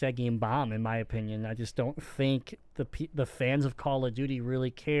probably watch that game bomb, in my opinion. I just don't think the fans of Call of Duty really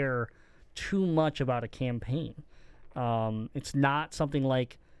care too much about a campaign. It's not something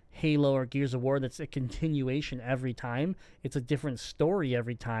like Halo or Gears of War that's a continuation every time. It's a different story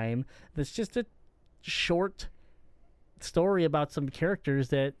every time. That's just a short story about some characters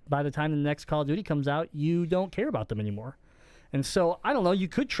that by the time the next Call of Duty comes out, you don't care about them anymore. And so, I don't know, you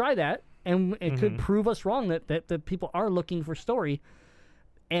could try that, and it could prove us wrong that people are looking for story.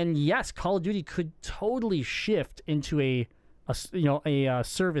 And yes, Call of Duty could totally shift into a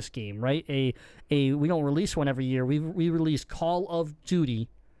service game, right? We don't release one every year. We release Call of Duty,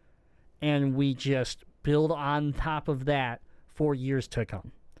 and we just build on top of that for years to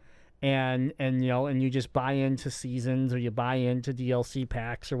come. And you just buy into seasons, or you buy into DLC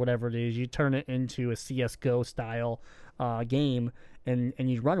packs or whatever it is. You turn it into a CS:GO style game, and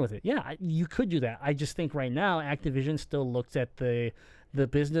you run with it. Yeah, you could do that. I just think right now Activision still looks at the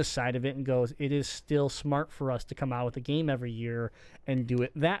business side of it and goes, it is still smart for us to come out with a game every year and do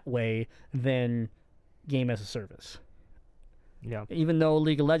it that way than game as a service. Yeah. Even though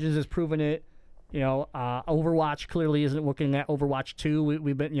League of Legends has proven it, Overwatch clearly isn't looking at Overwatch 2.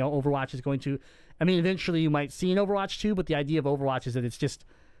 We've been, Overwatch is going to, eventually you might see an Overwatch 2, but the idea of Overwatch is that it's just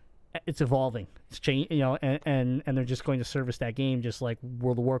it's evolving. It's change, and they're just going to service that game just like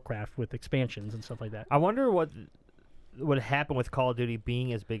World of Warcraft with expansions and stuff like that. I wonder what would happen with Call of Duty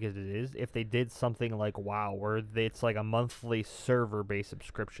being as big as it is if they did something like WoW, where it's like a monthly server-based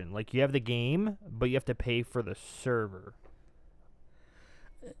subscription. Like, you have the game, but you have to pay for the server.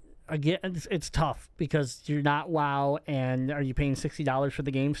 Again, it's tough because you're not WoW, and are you paying $60 for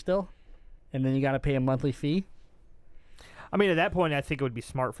the game still? And then you got to pay a monthly fee? I mean, at that point, I think it would be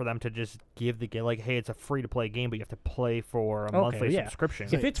smart for them to just give the game, like, hey, it's a free-to-play game, but you have to play for a monthly subscription.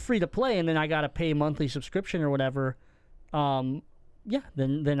 If it's free to play and then I got to pay a monthly subscription or whatever, then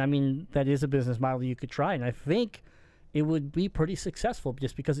I mean, that is a business model you could try, and I think it would be pretty successful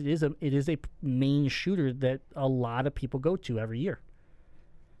just because it is a main shooter that a lot of people go to every year.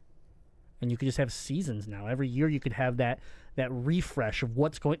 And you could just have seasons now. Every year you could have that refresh of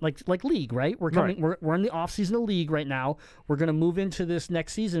what's going, like League, right? We're in the off season of League right now. We're gonna move into this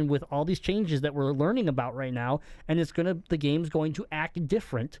next season with all these changes that we're learning about right now, and the game's going to act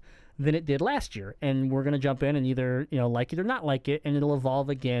different than it did last year. And we're gonna jump in and either like it or not like it, and it'll evolve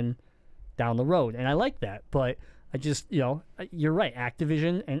again down the road. And I like that, but I just you're right.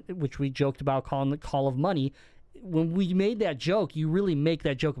 Activision, and which we joked about calling the Call of Money. When we made that joke, you really make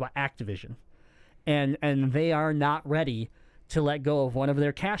that joke about Activision, and they are not ready to let go of one of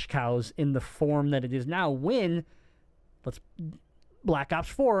their cash cows in the form that it is now. When Black Ops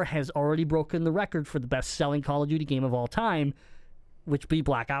 4 has already broken the record for the best-selling Call of Duty game of all time, which beat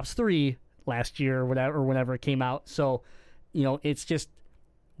Black Ops 3 last year or whenever it came out. So, it's just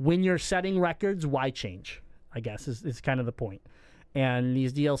when you're setting records, why change? I guess is kind of the point. And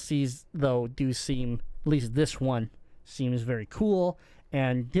these DLCs, though, do seem, at least this one, seems very cool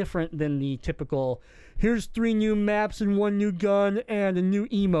and different than the typical, here's 3 new maps and 1 new gun and a new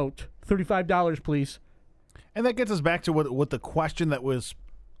emote. $35, please. And that gets us back to what the question that was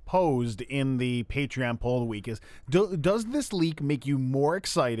posed in the Patreon poll of the week is, does this leak make you more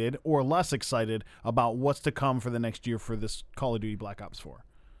excited or less excited about what's to come for the next year for this Call of Duty Black Ops 4?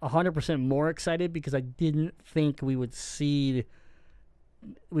 100% more excited because I didn't think we wouldn't see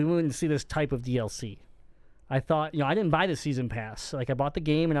this type of DLC. I thought, I didn't buy the season pass. Like, I bought the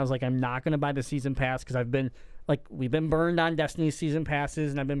game and I was like, I'm not going to buy the season pass because we've been burned on Destiny's season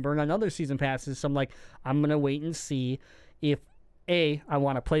passes and I've been burned on other season passes. So I'm like, I'm going to wait and see if A, I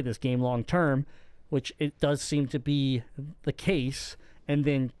want to play this game long term, which it does seem to be the case. And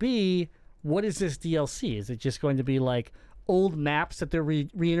then B, what is this DLC? Is it just going to be like old maps that they're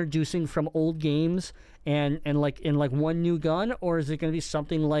reintroducing from old games and like in like 1 new gun, or is it going to be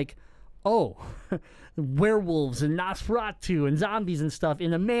something like, werewolves and Nosferatu and zombies and stuff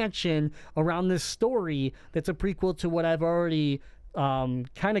in a mansion around this story that's a prequel to what I've already kind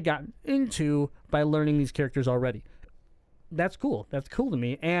of gotten into by learning these characters already? That's cool. That's cool to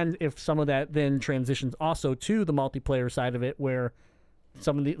me. And if some of that then transitions also to the multiplayer side of it, where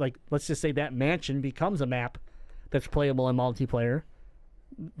some of the, like, let's just say that mansion becomes a map that's playable in multiplayer,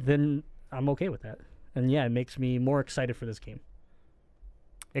 then I'm okay with that. And yeah, it makes me more excited for this game.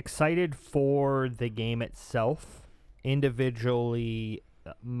 Excited for the game itself. Individually,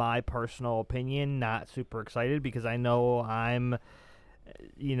 my personal opinion, not super excited because I know I'm,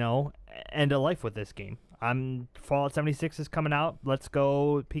 end of life with this game. Fallout 76 is coming out. Let's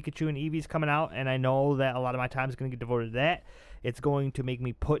Go Pikachu and Eevee's coming out, and I know that a lot of my time is going to get devoted to that. It's going to make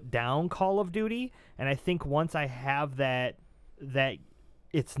me put down Call of Duty, and I think once I have that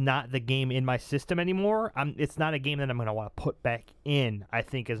it's not the game in my system anymore. It's not a game that I'm going to want to put back in, I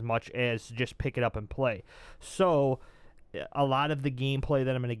think, as much as just pick it up and play. So a lot of the gameplay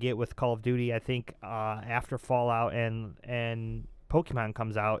that I'm going to get with Call of Duty, I think, after Fallout and Pokemon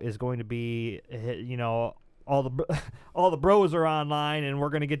comes out is going to be, all the bros are online and we're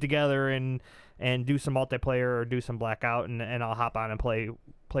going to get together and do some multiplayer or do some Blackout and I'll hop on and play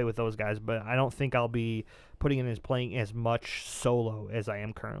with those guys. But I don't think I'll be putting in as playing as much solo as I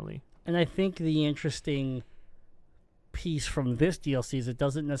am currently. And I think the interesting piece from this DLC is it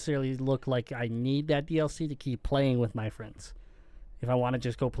doesn't necessarily look like I need that DLC to keep playing with my friends. If I want to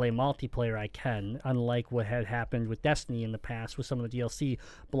just go play multiplayer, I can, unlike what had happened with Destiny in the past with some of the DLC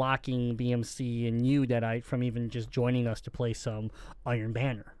blocking BMC and you from even just joining us to play some Iron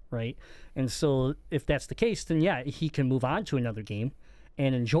Banner, right? And so if that's the case, then yeah, he can move on to another game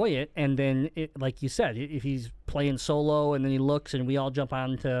and enjoy it. And then, like you said, if he's playing solo and then he looks and we all jump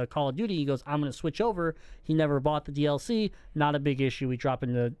on to Call of Duty, he goes, I'm going to switch over. He never bought the DLC. Not a big issue. We drop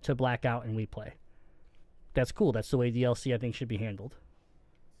into Blackout and we play. That's cool. That's the way DLC, I think, should be handled.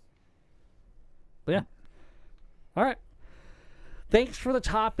 But yeah. All right. Thanks for the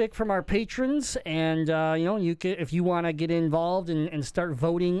topic from our patrons, and you can, if you want to get involved and start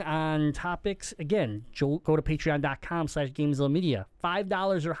voting on topics, again, go to patreon.com/GameZillaMedia.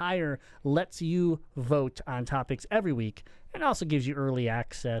 $5 or higher lets you vote on topics every week, and also gives you early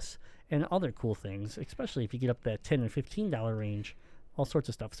access and other cool things, especially if you get up that $10 and $15 range. All sorts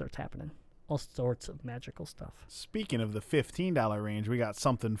of stuff starts happening. All sorts of magical stuff. Speaking of the $15 range, we got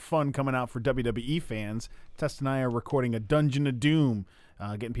something fun coming out for WWE fans. Tess and I are recording a Dungeon of Doom,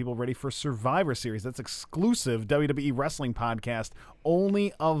 getting people ready for Survivor Series. That's exclusive WWE wrestling podcast,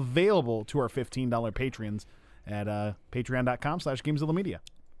 only available to our $15 patrons at patreon.com/GameZillaMedia.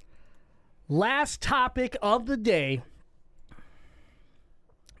 Last topic of the day.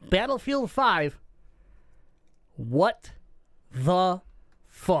 Battlefield 5. What the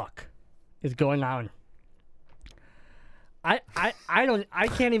fuck is going on? I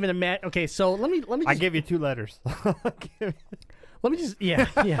can't even imagine. Okay, so let me I just, give you 2 letters. let me just yeah.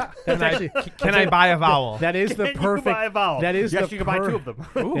 That's actually, Can I buy a vowel? that is the Can you perfect buy a vowel? That is yes, the you can buy 2 of them.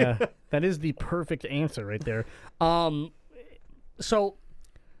 Yeah, that is the perfect answer right there. So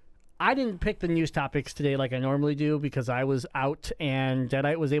I didn't pick the news topics today like I normally do because I was out and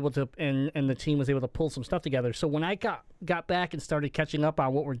Deadite was able to and the team was able to pull some stuff together. So when I got back and started catching up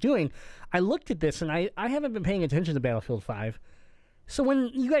on what we're doing, I looked at this and I haven't been paying attention to Battlefield 5. So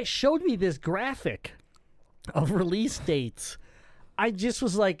when you guys showed me this graphic of release dates, I just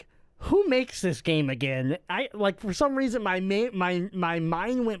was like, who makes this game again? For some reason my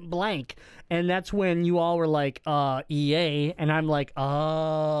mind went blank, and that's when you all were like, EA, and I'm like,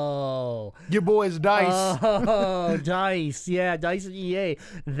 oh, Your boys DICE. oh, DICE, yeah, DICE and EA.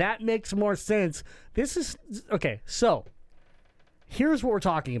 That makes more sense. This is okay. So here's what we're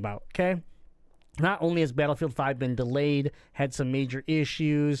talking about. Okay. Not only has Battlefield 5 been delayed, had some major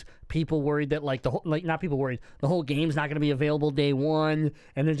issues, people worried that the whole game's not going to be available day one,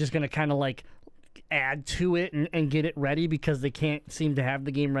 and they're just going to kind of add to it and get it ready because they can't seem to have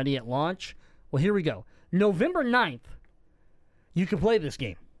the game ready at launch. Well, here we go. November 9th, you can play this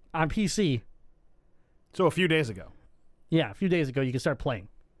game on PC. So a few days ago. Yeah, a few days ago, you can start playing.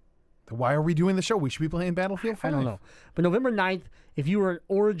 Why are we doing the show? We should be playing Battlefield 5. I don't know. But November 9th, if you were an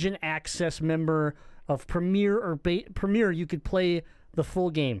Origin Access member of Premier or Premier, you could play the full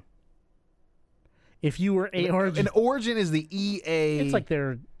game. If you were a Origin... And Origin is the EA... It's like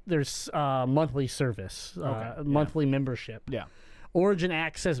their monthly service, monthly membership. Yeah. Origin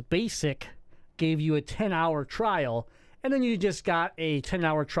Access Basic gave you a 10-hour trial, and then you just got a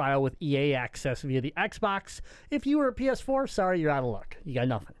 10-hour trial with EA Access via the Xbox. If you were a PS4, sorry, you're out of luck. You got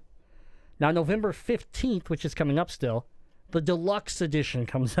nothing. Now, November 15th, which is coming up still, the Deluxe Edition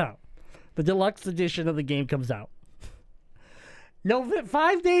comes out. The Deluxe Edition of the game comes out.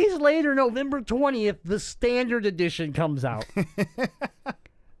 5 days later, November 20th, the Standard Edition comes out.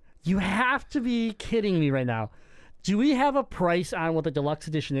 You have to be kidding me right now. Do we have a price on what the Deluxe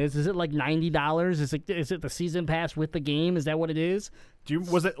Edition is? Is it like $90? Is it the season pass with the game? Is that what it is?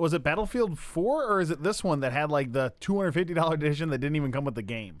 Was it Battlefield 4 or is it this one that had like the $250 edition that didn't even come with the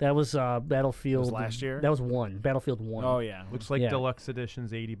game? That was Battlefield. It was last year? That was Battlefield 1. Oh yeah. Looks like Yeah. Deluxe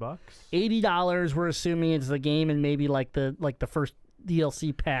Edition's $80. $80 we're assuming it's the game and maybe like the first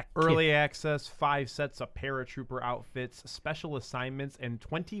DLC pack. Early access, 5 sets of paratrooper outfits, special assignments, and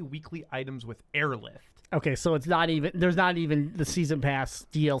 20 weekly items with airlift. Okay, so there's not even the season pass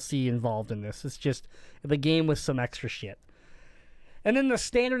DLC involved in this. It's just the game with some extra shit. And then the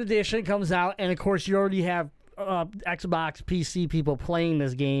Standard Edition comes out, and of course you already have Xbox, PC people playing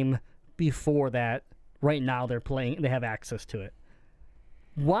this game before that. Right now they have access to it.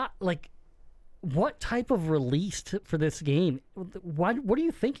 What type of release for this game? What are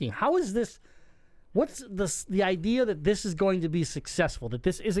you thinking? How is this? What's the idea that this is going to be successful? That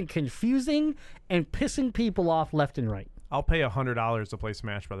this isn't confusing and pissing people off left and right? I'll pay $100 to play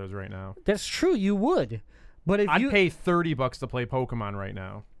Smash Brothers right now. That's true. You would, but if I'd pay $30 to play Pokemon right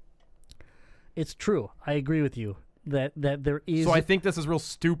now. It's true. I agree with you that there is. So I think this is real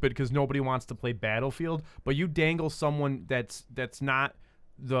stupid because nobody wants to play Battlefield, but you dangle someone that's not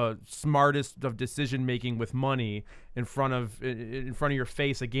the smartest of decision making with money in front of your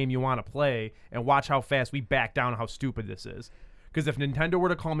face, a game you want to play, and watch how fast we back down how stupid this is. Because if Nintendo were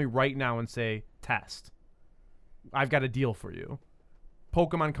to call me right now and say, test, I've got a deal for you.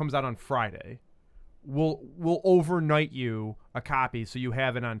 Pokemon comes out on Friday. We'll overnight you a copy so you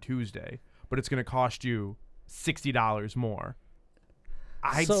have it on Tuesday, but it's going to cost you $60 more.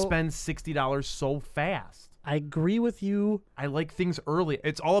 I'd So- spend $60 so fast. I agree with you. I like things early.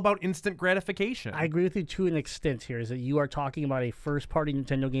 It's all about instant gratification. I agree with you to an extent here, is that you are talking about a first-party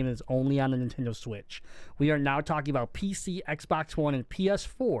Nintendo game that's only on the Nintendo Switch. We are now talking about PC, Xbox One, and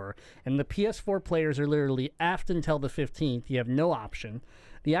PS4, and the PS4 players are literally effed until the 15th. You have no option.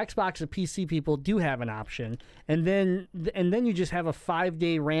 The Xbox and PC people do have an option, and then you just have a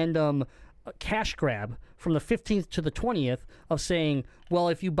 5-day random cash grab from the 15th to the 20th of saying, well,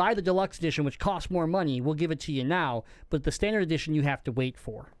 if you buy the deluxe edition, which costs more money, we'll give it to you now, but the standard edition you have to wait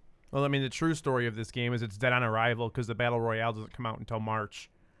for. Well, I mean, the true story of this game is it's dead on arrival because the Battle Royale doesn't come out until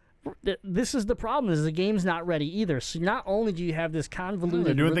March. This is the problem, is the game's not ready either. So not only do you have this convoluted...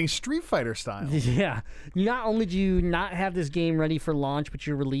 They're doing things Street Fighter style. Yeah. Not only do you not have this game ready for launch, but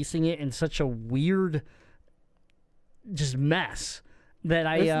you're releasing it in such a weird just mess that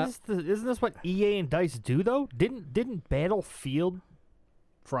Isn't this what EA and DICE do though? Didn't Battlefield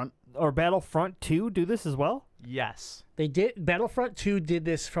Front. or Battlefront 2 do this as well? Yes. They did. Battlefront 2 did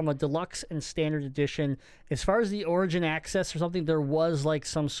this from a deluxe and standard edition. As far as the Origin Access or something, there was like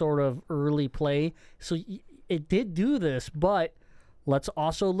some sort of early play. So it did do this, but let's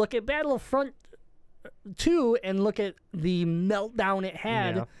also look at Battlefront 2 and look at the meltdown it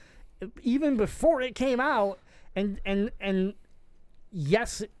had even before it came out. And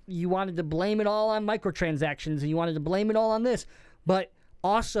yes, you wanted to blame it all on microtransactions and you wanted to blame it all on this, but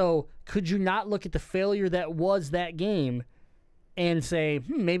also, could you not look at the failure that was that game and say,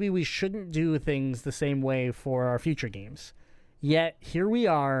 maybe we shouldn't do things the same way for our future games? Yet, here we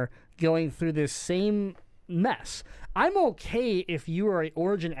are going through this same mess. I'm okay if you are an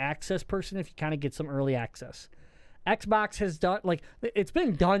Origin Access person if you kind of get some early access. Xbox has done, like, it's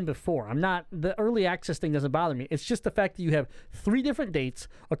been done before. The early access thing doesn't bother me. It's just the fact that you have 3 different dates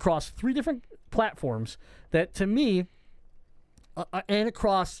across 3 different platforms that, to me, and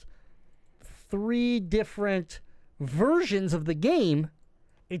across 3 different versions of the game,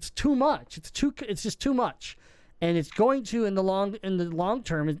 it's too much. It's just too much. And it's going to, in the long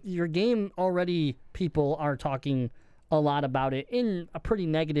term, your game already, people are talking a lot about it in a pretty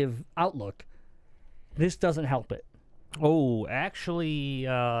negative outlook. This doesn't help it. Oh, actually,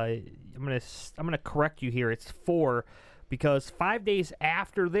 I'm gonna correct you here. It's 4, because 5 days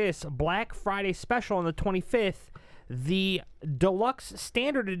after this Black Friday special on the 25th, the Deluxe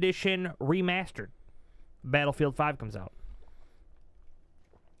Standard Edition Remastered Battlefield 5 comes out.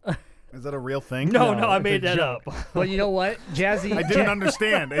 Is that a real thing? No, I it's made a that joke. up. Well, you know what? Jazzy... I didn't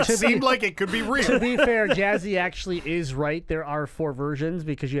understand. It seemed like it could be To real. be fair, Jazzy actually is right. There are 4 versions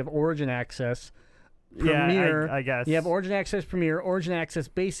because you have Origin Access, Premier. Yeah, I guess. You have Origin Access Premier, Origin Access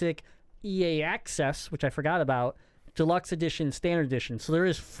Basic, EA Access, which I forgot about, Deluxe Edition, Standard Edition. So there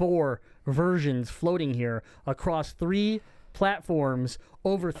is 4 versions floating here across 3 platforms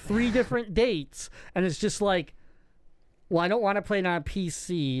over 3 different dates, and it's just like, well, I don't want to play it on a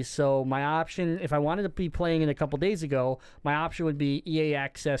PC, so my option, if I wanted to be playing it a couple days ago, my option would be EA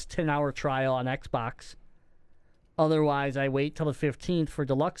Access 10-hour trial on Xbox. Otherwise, I wait till the 15th for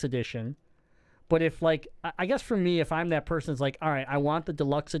Deluxe Edition. But if, like, I guess for me, if I'm that person, it's like, all right, I want the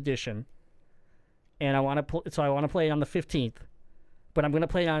Deluxe Edition, and I want to play it on the 15th, but I'm going to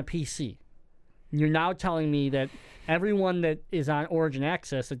play it on a PC. You're now telling me that everyone that is on Origin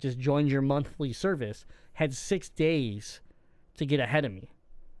Access that just joined your monthly service had 6 days to get ahead of me.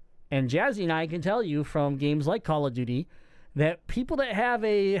 And Jazzy and I can tell you from games like Call of Duty that people that have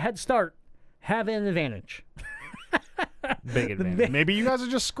a head start have an advantage. Big advantage. Maybe you guys are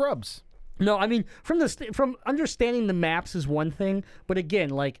just scrubs. No, I mean, from understanding the maps is one thing, but again,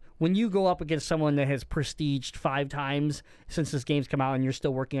 like, when you go up against someone that has prestiged 5 times since this game's come out and you're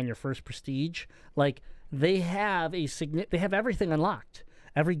still working on your first prestige, like, they have everything unlocked.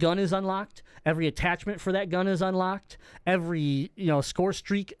 Every gun is unlocked. Every attachment for that gun is unlocked. Every, score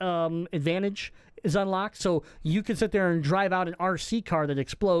streak advantage is unlocked. So you can sit there and drive out an RC car that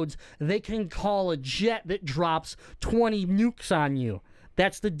explodes. They can call a jet that drops 20 nukes on you.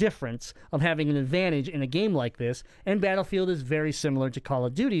 That's the difference of having an advantage in a game like this. And Battlefield is very similar to Call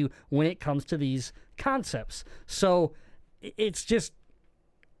of Duty when it comes to these concepts. So it's just,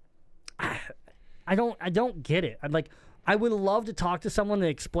 I don't get it. I would love to talk to someone that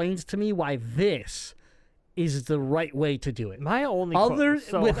explains to me why this is the right way to do it. My only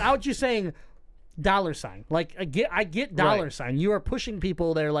without you saying, $. Like I get $. You are pushing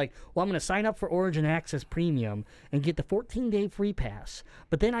people. They're like, well, I'm going to sign up for Origin Access Premium and get the 14-day free pass.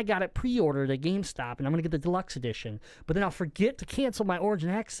 But then I got it pre-ordered at GameStop, and I'm going to get the deluxe edition. But then I'll forget to cancel my Origin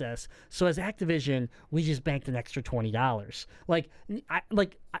Access. So as Activision, we just banked an extra $20.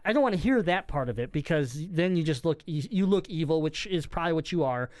 I don't want to hear that part of it, because then you just look evil, which is probably what you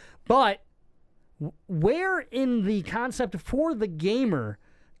are. But where in the concept for the gamer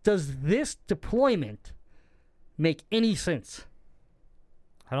does this deployment make any sense?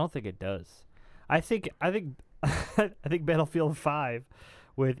 I don't think it does. I think Battlefield 5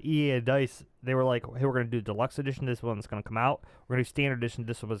 with EA and DICE, they were like, hey, we're going to do deluxe edition, this one's going to come out. We're going to do standard edition,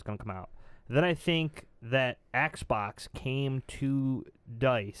 this one's going to come out. Then I think that Xbox came to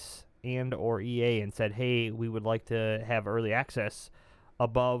DICE and or EA and said, hey, we would like to have early access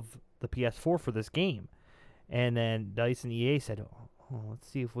above the PS4 for this game. And then DICE and EA said, let's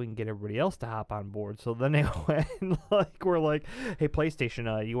see if we can get everybody else to hop on board. So then they went we're like, hey,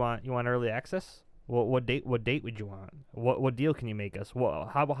 PlayStation, you want early access? What date would you want? What deal can you make us?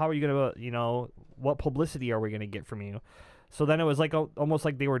 How are you gonna what publicity are we gonna get from you? So then it was like almost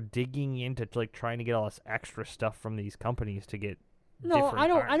like they were digging into like trying to get all this extra stuff from these companies to get. No, I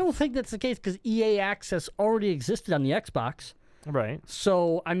don't think that's the case, because EA Access already existed on the Xbox. Right.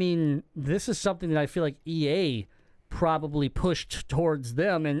 So I mean, this is something that I feel like EA probably pushed towards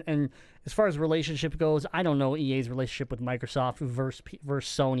them, and as far as relationship goes, I don't know EA's relationship with Microsoft versus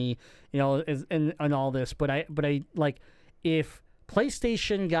Sony, and all this, but I like, if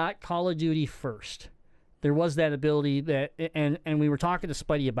PlayStation got Call of Duty first, there was that ability that, and we were talking to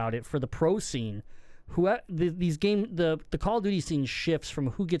Spidey about it for the pro scene. The Call of Duty scene shifts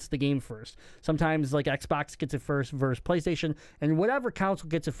from who gets the game first. Sometimes like Xbox gets it first versus PlayStation, and whatever console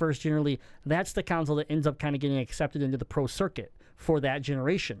gets it first, generally that's the console that ends up kind of getting accepted into the pro circuit for that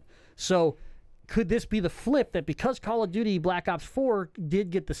generation. So could this be the flip, that because Call of Duty Black Ops 4 did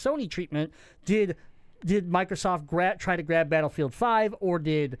get the Sony treatment, did Microsoft try to grab Battlefield 5, or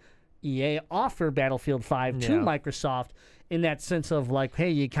did EA offer Battlefield 5 to Microsoft in that sense of like, hey,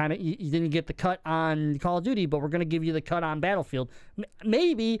 you didn't get the cut on Call of Duty, but we're going to give you the cut on Battlefield?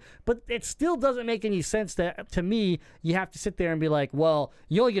 Maybe, but it still doesn't make any sense. That to me, you have to sit there and be like, well,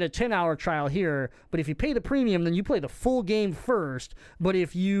 you only get a 10-hour trial here, but if you pay the premium, then you play the full game first. But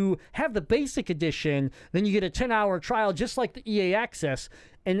if you have the basic edition, then you get a 10-hour trial just like the EA Access.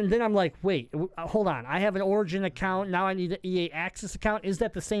 And then I'm like, wait, hold on. I have an Origin account. Now I need an EA Access account. Is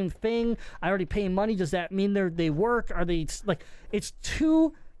that the same thing? I already pay money. Does that mean they work? Are they like, it's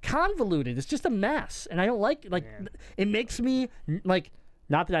too convoluted. It's just a mess. And I don't like it makes me like,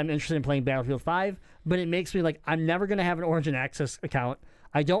 not that I'm interested in playing Battlefield 5, but it makes me like, I'm never going to have an Origin Access account.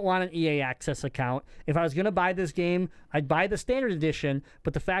 I don't want an EA Access account. If I was going to buy this game, I'd buy the standard edition,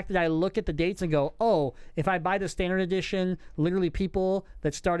 but the fact that I look at the dates and go, oh, if I buy the standard edition, literally people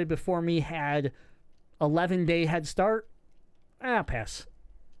that started before me had 11-day head start, pass.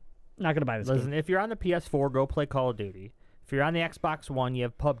 Not going to buy this game. If you're on the PS4, go play Call of Duty. If you're on the Xbox One, you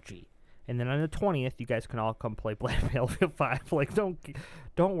have PUBG. And then on the 20th, you guys can all come play Battlefield 5. Like, don't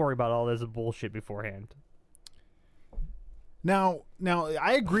worry about all this bullshit beforehand. Now,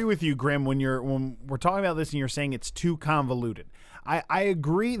 I agree with you, Grim, when we're talking about this and you're saying it's too convoluted. I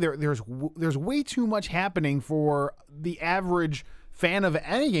agree. There's way too much happening for the average fan of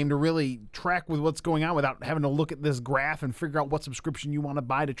any game to really track with what's going on without having to look at this graph and figure out what subscription you want to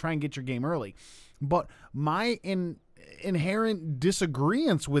buy to try and get your game early. But my inherent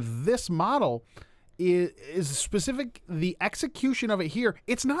disagreement with this model is specific. The execution of it here,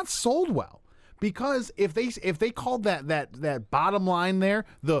 it's not sold well. Because if they called that bottom line there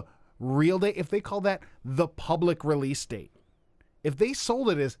the real date, if they called that the public release date, if they sold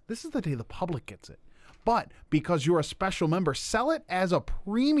it as this is the day the public gets it, but because you're a special member, sell it as a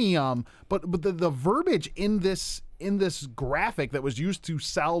premium. But the verbiage in this graphic that was used to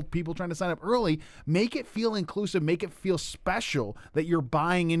sell people trying to sign up early, make it feel inclusive, make it feel special that you're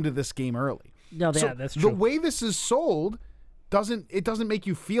buying into this game early. No, that's true. The way this is sold doesn't make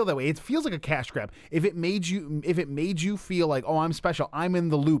you feel that way. It feels like a cash grab. If it made you feel like, oh, I'm special, I'm in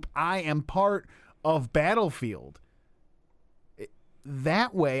the loop, I am part of Battlefield,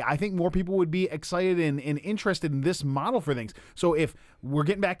 that way I think more people would be excited and interested in this model for things. So if we're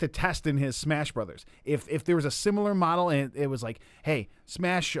getting back to Test and his Smash Brothers, if there was a similar model and it was like, hey,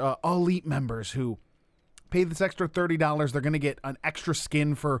 Smash Elite members who pay this extra $30, they're going to get an extra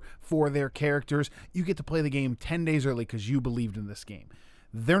skin for their characters. You get to play the game 10 days early because you believed in this game.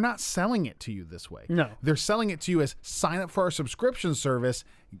 They're not selling it to you this way. No. They're selling it to you as sign up for our subscription service,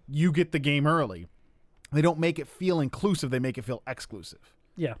 you get the game early. They don't make it feel inclusive, they make it feel exclusive.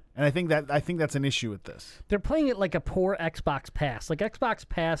 Yeah. And I think that's an issue with this. They're playing it like a poor Xbox Pass. Like Xbox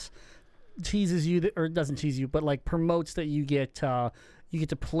Pass teases you, or doesn't tease you, but like promotes that you get to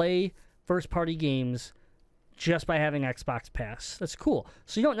play first-party games just by having Xbox Pass. That's cool.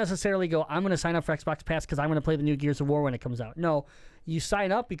 So you don't necessarily go, I'm going to sign up for Xbox Pass because I'm going to play the new Gears of War when it comes out. No, you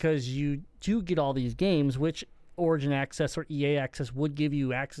sign up because you do get all these games, which Origin Access or EA Access would give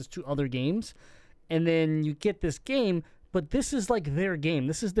you access to other games. And then you get this game, but this is like their game.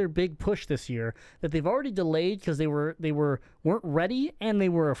 This is their big push this year that they've already delayed because they weren't ready and they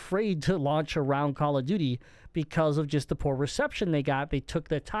were afraid to launch around Call of Duty because of just the poor reception they got. They took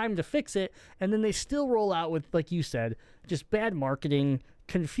the time to fix it, and then they still roll out with, like you said, just bad marketing,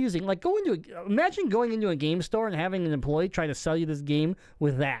 confusing. Like imagine going into a game store and having an employee try to sell you this game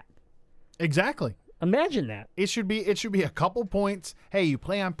with that. Exactly. Imagine that. It should be a couple points. Hey, you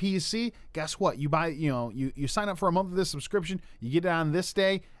play on PC, guess what? You buy, you sign up for a month of this subscription, you get it on this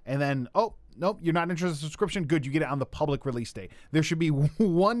day, and then, oh, nope, you're not interested in subscription. Good, you get it on the public release day. There should be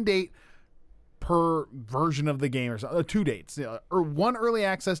one date per version of the game, or 2 dates, or one early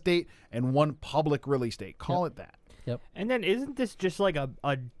access date and one public release date. Call it that. Yep. And then isn't this just like a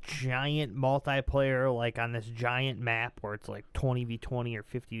giant multiplayer, like on this giant map where it's like 20v20 or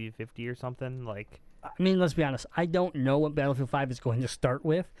 50v50 or something? Like, I mean, let's be honest. I don't know what Battlefield 5 is going to start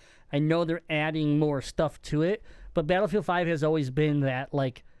with. I know they're adding more stuff to it, but Battlefield 5 has always been that,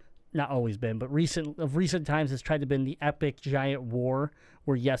 like, not always been, but recent times has tried to been the epic giant war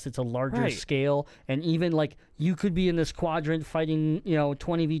where, yes, it's a larger scale, and even like you could be in this quadrant fighting,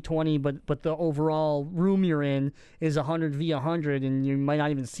 20v20, but the overall room you're in is 100v100, and you might not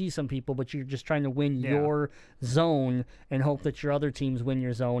even see some people, but you're just trying to win your zone and hope that your other teams win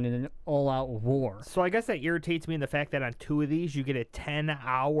your zone in an all-out war. So I guess that irritates me in the fact that on 2 of these you get a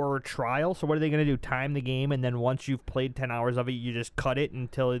 10-hour trial. So what are they going to do? Time the game, and then once you've played 10 hours of it, you just cut it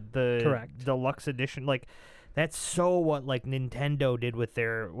until the deluxe edition, like. That's so what like Nintendo did with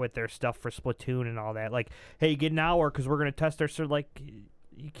their stuff for Splatoon and all that. Like, hey, get an hour because we're gonna test our like.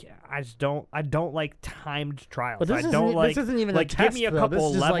 I don't like timed trials. But this isn't even like a test, give me a though. couple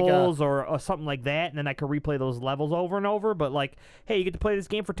This is levels or something like that, and then I can replay those levels over and over. But like, hey, you get to play this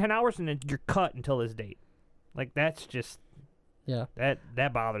game for 10 hours and then you're cut until this date. Like that's just. Yeah.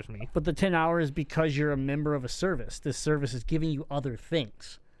 That bothers me. But the 10 hours is because you're a member of a service. This service is giving you other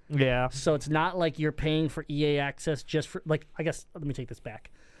things. Yeah. So it's not like you're paying for EA Access just for, like, I guess, let me take this back.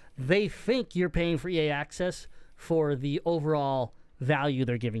 They think you're paying for EA Access for the overall value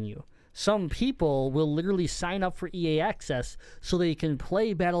they're giving you. Some people will literally sign up for EA Access so they can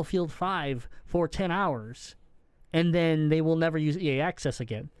play Battlefield 5 for 10 hours, and then they will never use EA Access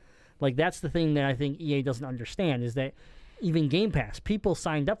again. Like, that's the thing that I think EA doesn't understand, is that even Game Pass, people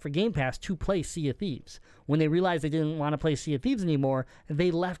signed up for Game Pass to play Sea of Thieves. When they realized they didn't want to play Sea of Thieves anymore,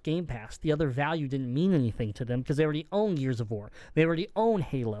 they left Game Pass. The other value didn't mean anything to them because they already own Gears of War. They already own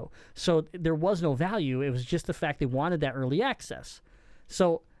Halo. So there was no value. It was just the fact they wanted that early access.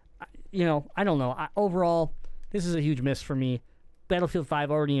 So, I don't know. Overall, this is a huge miss for me. Battlefield 5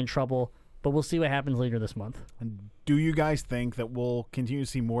 already in trouble, but we'll see what happens later this month. And do you guys think that we'll continue to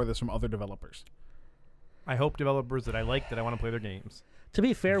see more of this from other developers? I hope developers that I like, that I want to play their games. To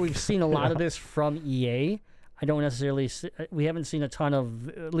be fair, we've seen a lot of this from EA. I don't necessarily we haven't seen a ton of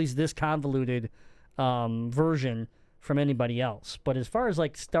at least this convoluted version from anybody else. But as far as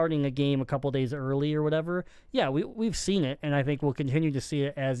like starting a game a couple days early or whatever, yeah, we've seen it, and I think we'll continue to see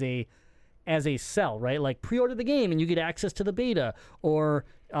it as a sell, right? Like pre-order the game and you get access to the beta, or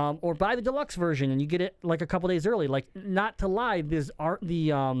buy the deluxe version and you get it like a couple days early. Like, not to lie,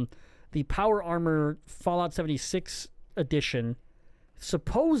 the Power Armor Fallout 76 edition,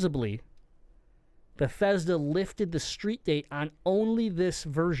 supposedly, Bethesda lifted the street date on only this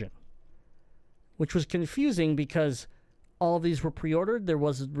version, which was confusing because all of these were pre-ordered. There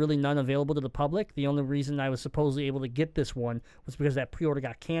was really none available to the public. The only reason I was supposedly able to get this one was because that pre-order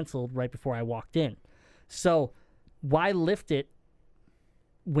got canceled right before I walked in. So why lift it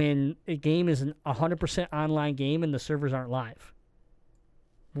when a game is an 100% online game and the servers aren't live?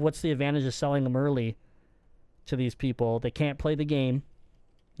 What's the advantage of selling them early to these people? They can't play the game.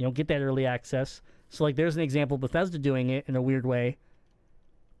 You don't get that early access. So, like, there's an example of Bethesda doing it in a weird way,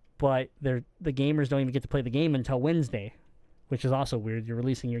 but the gamers don't even get to play the game until Wednesday, which is also weird. You're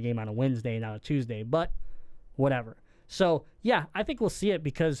releasing your game on a Wednesday, not a Tuesday, but whatever. So, yeah, I think we'll see it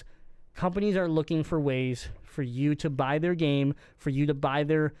because companies are looking for ways for you to buy their game, for you to buy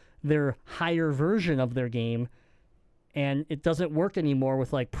their higher version of their game. And it doesn't work anymore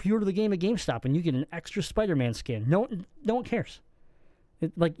with, like, pre-order the game at GameStop and you get an extra Spider-Man skin. No one cares.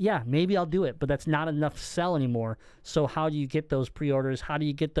 Yeah, maybe I'll do it, but that's not enough to sell anymore. So how do you get those pre-orders? How do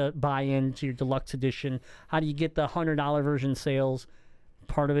you get the buy-in to your deluxe edition? How do you get the $100 version sales?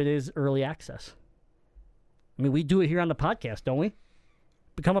 Part of it is early access. I mean, we do it here on the podcast, don't we?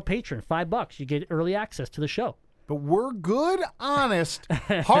 Become a patron, $5. You get early access to the show. But we're good, honest,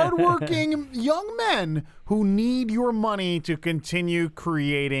 hardworking young men who need your money to continue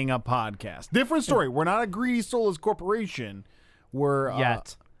creating a podcast. Different story. We're not a greedy, soulless corporation. We're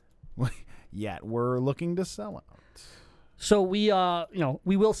yet we're looking to sell out. So we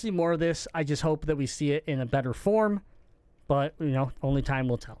will see more of this. I just hope that we see it in a better form. But only time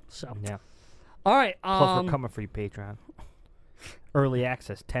will tell. So Yeah. all right. Plus, we're coming for you, Patreon. Early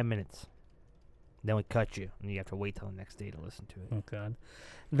access, 10 minutes. Then we cut you, and you have to wait till the next day to listen to it. Oh, God.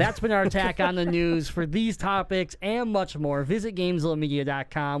 That's been our attack on the news. For these topics and much more, visit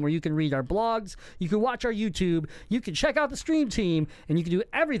GameZillaMedia.com, where you can read our blogs, you can watch our YouTube, you can check out the stream team, and you can do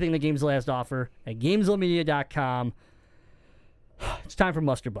everything that GameZilla has to offer at GameZillaMedia.com. It's time for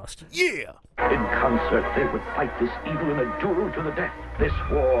Muster Bust. Yeah. In concert, they would fight this evil in a duel to the death. This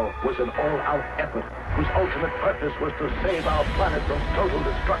war was an all-out effort whose ultimate purpose was to save our planet from total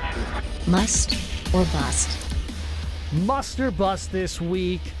destruction. Must or bust? Muster Bust this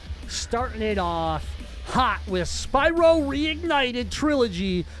week, starting it off hot with Spyro Reignited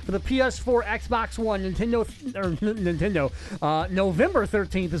Trilogy for the PS4, Xbox One, Nintendo. November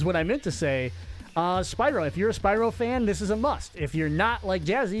 13th is what I meant to say. Spyro, if you're a Spyro fan, this is a must. If you're not like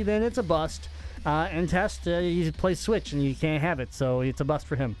Jazzy, then it's a bust. And Test, he plays Switch and you can't have it, so it's a bust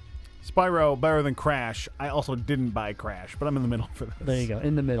for him. Spyro, better than Crash. I also didn't buy Crash, but I'm in the middle for this. There you go,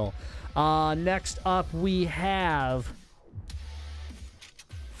 in the middle. Next up, we have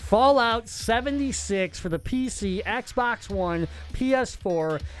Fallout 76 for the PC, Xbox One,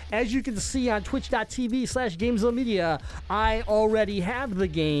 PS4. As you can see on twitch.tv/GameZillaMedia, I already have the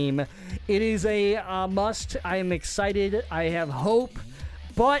game. It is a must. I am excited. I have hope.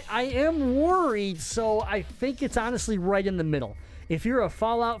 But I am worried, so I think it's honestly right in the middle. If you're a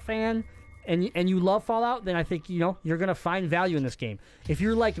Fallout fan and you love Fallout, then I think you're going to find value in this game. If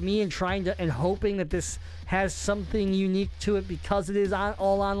you're like me and hoping that this has something unique to it because it is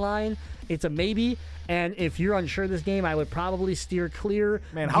all online, it's a maybe. And if you're unsure of this game, I would probably steer clear.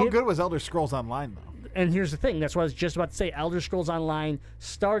 Man, how good was Elder Scrolls Online, though? And here's the thing. That's what I was just about to say. Elder Scrolls Online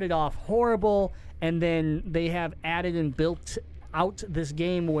started off horrible, and then they have added and built out this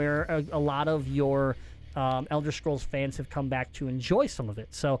game where a lot of your Elder Scrolls fans have come back to enjoy some of it.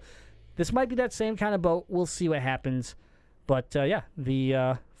 So this might be that same kind of boat. We'll see what happens. But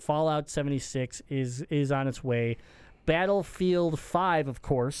the Fallout 76 is on its way. Battlefield 5, of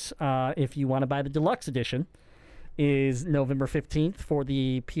course, if you want to buy the deluxe edition, is November 15th for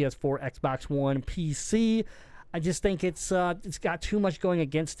the PS4, Xbox One, PC. I just think it's got too much going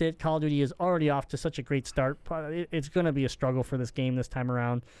against it. Call of Duty is already off to such a great start. It's going to be a struggle for this game this time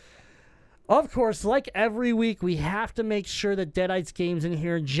around. Of course, like every week, we have to make sure that Deadites Games in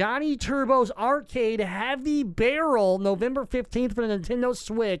here. Johnny Turbo's Arcade Heavy Barrel, November 15th for the Nintendo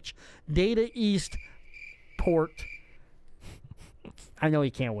Switch. Data East port. I know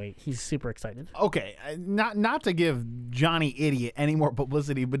he can't wait. He's super excited. Okay, not to give Johnny Idiot any more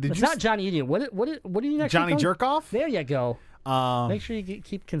publicity, but It's not Johnny Idiot. What do you next? Johnny Jerkoff? There you go. Make sure you keep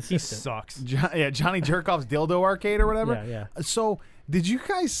He consistent. sucks. Johnny Jerkoff's Dildo Arcade or whatever. Yeah. So, did you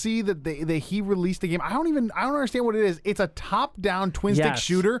guys see that he released a game? I don't understand what it is. It's a top-down twin-stick Yes.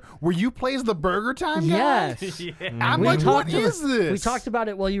 shooter where you play as the Burger Time guy. Yes. I'm We like, what talked is this? We talked about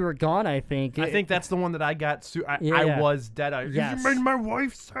it while you were gone, I think. I think that's the one that I got. I Yeah. was dead. Yes. You made my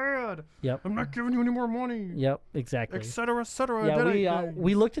wife sad. Yep. I'm not giving you any more money. Yep, exactly. Et cetera, et cetera. Yeah,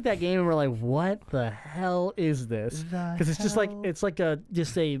 we looked at that game and we're like, what the hell is this? Because it's just like a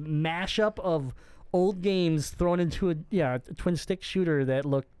mashup of old games thrown into a twin stick shooter that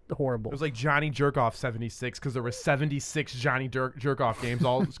looked horrible. It was like Johnny Jerkoff 76 because there were 76 Johnny Jerkoff games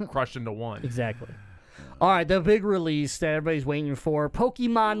all crushed into one. Exactly. All right, the big release that everybody's waiting for.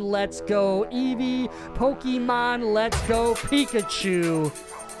 Pokemon Let's Go Eevee, Pokemon Let's Go Pikachu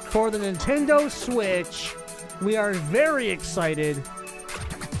for the Nintendo Switch. We are very excited.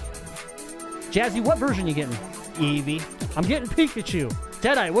 Jazzy, what version you getting? Eevee. I'm getting Pikachu.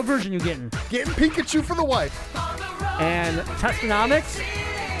 Deadeye, what version you getting? Getting Pikachu for the wife. And Testonomics,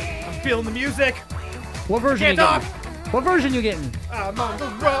 I'm feeling the music. what version Can't you talk. getting? What version you getting? I'm on the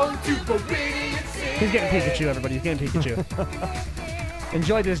road to Viridian City. He's getting Pikachu, everybody. He's getting Pikachu.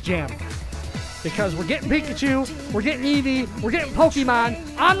 Enjoy this jam. Because we're getting Pikachu, we're getting Eevee, we're getting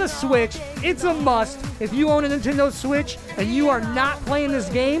Pokemon on the Switch. It's a must. If you own a Nintendo Switch and you are not playing this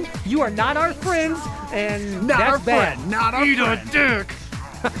game, you are not our friends, and Not that's our bad. friend. Not our Eat a friend. dick.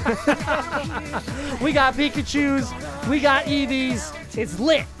 We got Pikachus. We got Eevees. It's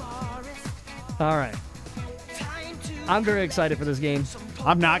lit. All right. I'm very excited for this game.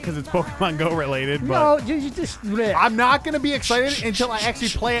 I'm not because it's Pokemon Go related, but No, you just. I'm not going to be excited until I actually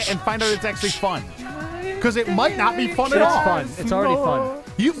play it and find out it's actually fun. Because it might not be fun at It's all. fun. It's already fun.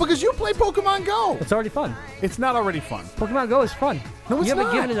 Because you play Pokemon Go. It's already fun. It's not already fun. Pokemon Go is fun. No, it's you haven't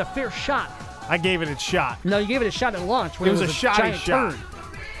not. given it a fair shot. I gave it its shot. No, you gave it a shot at launch. When It was a shoddy giant shot. turd.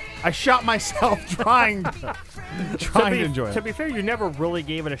 I shot myself trying to enjoy To it. be fair, you never really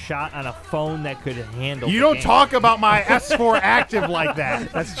gave it a shot on a phone that could handle You the don't game. talk about my S4 Active like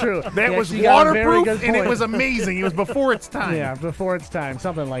that. That's true. That You was actually got a very waterproof good and it point. was amazing. It was before its time. Yeah, before it's time.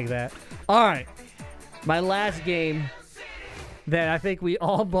 Something like that. All right. My last game that I think we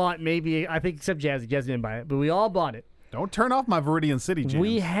all bought, maybe, I think except Jazzy. Jazzy didn't buy it, but we all bought it. Don't turn off my Viridian City jam.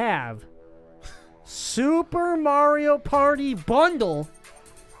 We have Super Mario Party Bundle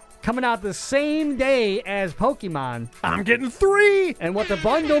coming out the same day as Pokemon. I'm getting 3. And what the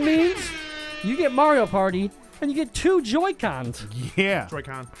bundle means, you get Mario Party and you get 2 Joy-Cons. Yeah.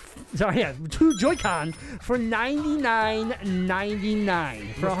 Joy-Con. Sorry, yeah, 2 Joy-Con for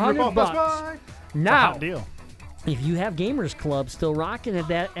 $99.99 for $100. Now, Hot deal. if you have Gamers Club still rocking at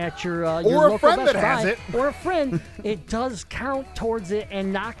that at your Or your a local friend Best that has Buy, it. or a friend, it does count towards it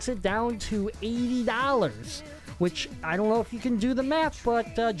and knocks it down to $80. Which I don't know if you can do the math,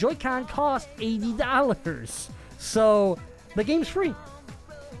 but Joy-Con cost $80. So the game's free.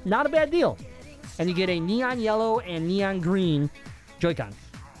 Not a bad deal. And you get a neon yellow and neon green Joy-Con.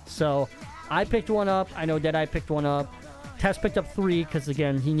 So I picked one up. I know Deadeye picked one up. Tess picked up 3 because,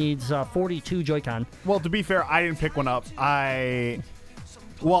 again, he needs 42 Joy-Con. Well, to be fair, I didn't pick one up. I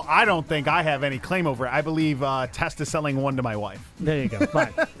don't think I have any claim over it. I believe Test is selling one to my wife. There you go.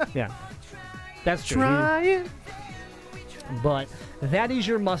 Fine. Yeah. That's true. Trying. But that is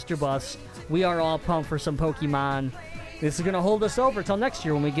your muster bus. We are all pumped for some Pokemon. This is going to hold us over till next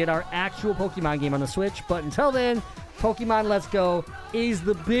year when we get our actual Pokemon game on the Switch. But until then, Pokemon Let's Go is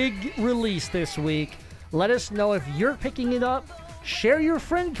the big release this week. Let us know if you're picking it up. Share your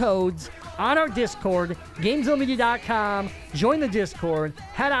friend codes on our Discord, GameZillaMedia.com. Join the Discord.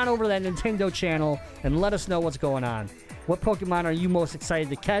 Head on over to that Nintendo channel and let us know what's going on. What Pokemon are you most excited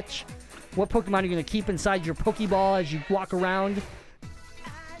to catch? What Pokemon are you going to keep inside your Pokeball as you walk around?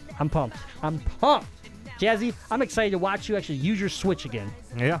 I'm pumped. I'm pumped. Jazzy, I'm excited to watch you actually use your Switch again.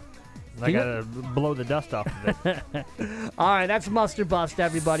 Yeah. I Can you- gotta blow the dust off of it. All right, that's Muster Bust,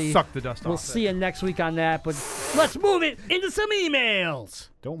 everybody. Suck the dust We'll off. see you next week on that, but let's move it into some emails.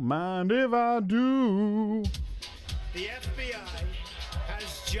 Don't mind if I do. The FBI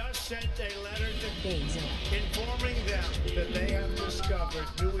has just sent a letter to Gamezilla. informing them that they have discovered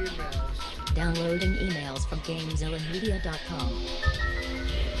new emails. Downloading emails from GameZillaMedia.com.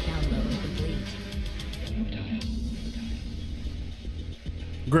 Download complete.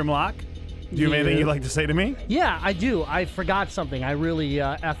 Grimlock, do you have anything you'd like to say to me? Yeah, I do. I forgot something. I really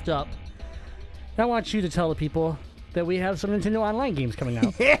effed up. I want you to tell the people that we have some Nintendo Online games coming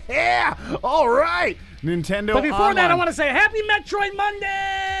out. Yeah! All right! Nintendo But before that, I Online. want to say Happy Metroid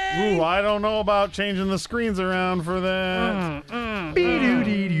Monday! Ooh, I don't know about changing the screens around for that.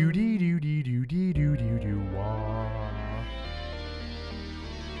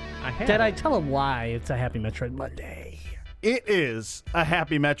 Did I tell him why it's a Happy Metroid Monday? It is a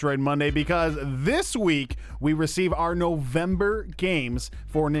Happy Metroid Monday because this week we receive our November games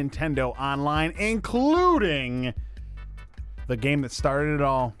for Nintendo Online, including the game that started it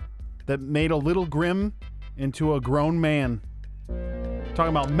all, that made a little Grim into a grown man.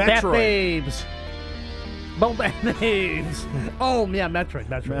 Talking about Bat Metroid. Babes. Bone Bat Babes. Oh, yeah, Metroid.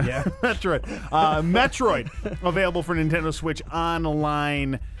 Yeah. Metroid. Metroid, available for Nintendo Switch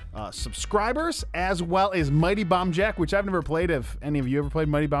Online subscribers, as well as Mighty Bomb Jack, which I've never played. Have any of you ever played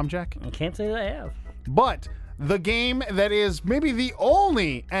Mighty Bomb Jack? I can't say that I have. But the game that is maybe the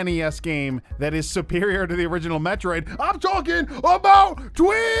only NES game that is superior to the original Metroid, I'm talking about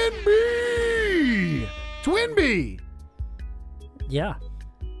Twin Bee! Twin Bee! Yeah.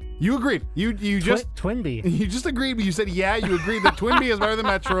 You agreed. You just Twin Bee. you just agreed, but you said yeah, you agreed that Twin Bee is better than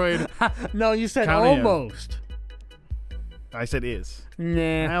Metroid. No, you said Count it in. almost. I said is. I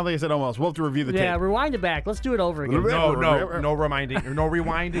Nah. don't think I said almost. We'll have to review the Yeah, tape. rewind it back. Let's do it over again. No reminding, or no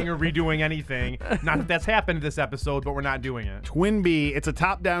rewinding or redoing anything. Not that that's happened this episode, but we're not doing it. Twin Bee, it's a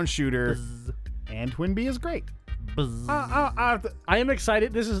top-down shooter, and Twin Bee is great. I am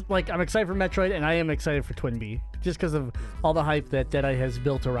excited. I'm excited for Metroid, and I am excited for Twin Bee, just because of all the hype that Deadeye has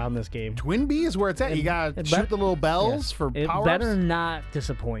built around this game. Twin Bee is where it's at. You gotta it shoot bet- the little bells for It power-ups. better not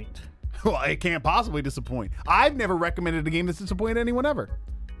disappoint. Well, it can't possibly disappoint. I've never recommended a game that's disappointed anyone ever.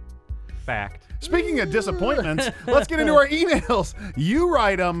 Fact. Speaking of disappointments, let's get into our emails. You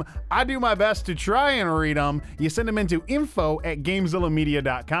write them. I do my best to try and read them. You send them into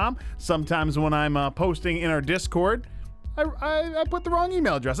info@gamezillamedia.com. Sometimes when I'm posting in our Discord, I put the wrong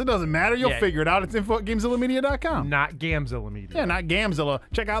email address. It doesn't matter. You'll figure it out. It's info@gamezillamedia.com. Not Gamzilla Media. Yeah, not Gamzilla.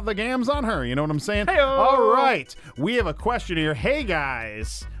 Check out the gams on her. You know what I'm saying? Hey-o. All right. We have a question here. Hey,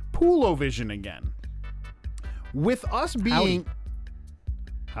 guys. Pulovision again. With us being...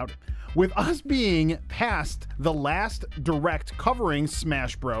 Howdy. With us being past the last direct covering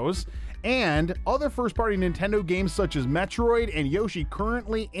Smash Bros. And other first-party Nintendo games such as Metroid and Yoshi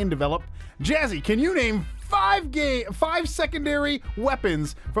currently in develop, Jazzy, can you name 5 secondary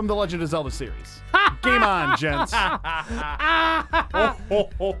weapons from the Legend of Zelda series? Game on, gents.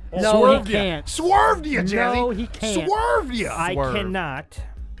 No, he can't. Swerved you, Jazzy. No, he can't. Swerved you. I cannot,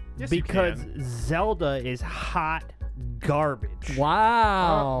 Yes, you because can. Zelda is hot garbage.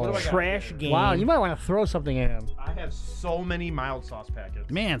 Wow. What do I got Trash here? game. Wow, you might want to throw something at him. I have so many mild sauce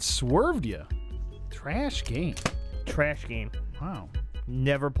packets. Man, swerved you. Trash game. Trash game. Wow.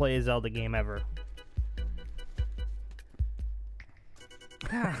 Never play a Zelda game ever.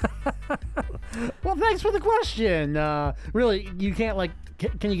 Well, thanks for the question. Really, you can't, like,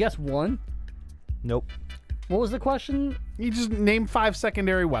 can you guess one? Nope. What was the question? You just name 5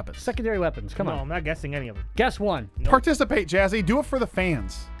 secondary weapons. Secondary weapons. Come No, on. I'm not guessing any of them. Guess one. Participate, Jazzy. Do it for the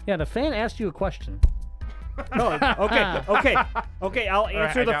fans. Yeah, the fan asked you a question. No. Okay. I'll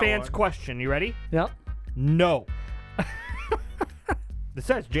answer I the got fan's one. question. You ready? Yep. No. It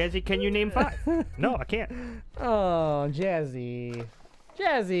says, Jazzy, can you name 5? No, I can't. Oh, Jazzy.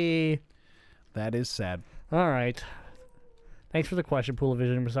 Jazzy. That is sad. All right. Thanks for the question,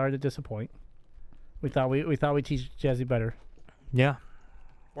 Pulovision. We're sorry to disappoint. We thought we'd teach Jazzy better. Yeah.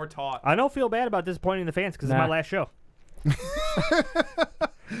 Or taught. I don't feel bad about disappointing the fans because it's Nah. my last show.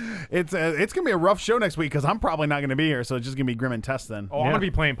 It's gonna be a rough show next week because I'm probably not gonna be here, so it's just gonna be Grim and Tess then. Oh, I'm going to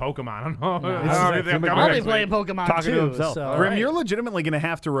be playing Pokemon. I don't know. I'll be playing Pokemon Talking too. to himself. So. Grim, you're legitimately gonna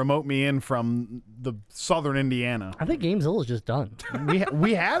have to remote me in from the southern Indiana. I think Gamezilla's just done.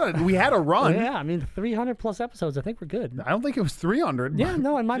 We had a run. Yeah, I mean 300 plus episodes. I think we're good. I don't think it was 300. Yeah,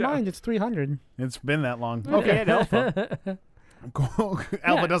 no, in my mind it's 300. It's been that long. Okay, at Alpha.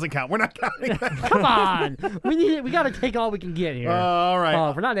 Alpha doesn't count. We're not counting that. Come on, we got to take all we can get here. All right.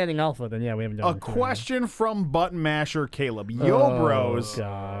 If we're not adding Alpha, then yeah, we haven't done A it. question from Button Masher Caleb. Yo, bros.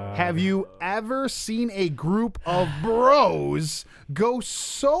 God. Have you ever seen a group of bros go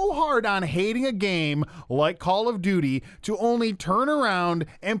so hard on hating a game like Call of Duty to only turn around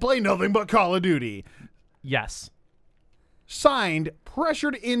and play nothing but Call of Duty? Yes. Signed,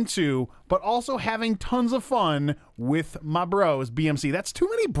 pressured into, but also having tons of fun with my bros, BMC. That's too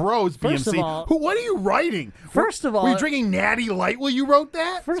many bros, First of BMC. all- What are you writing? First of all- were you drinking Natty Light while you wrote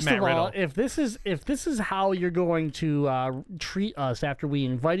that? First Matt of all, Riddle. if this is how you're going to treat us after we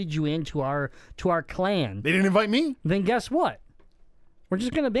invited you into our clan, They didn't invite me. then guess what? We're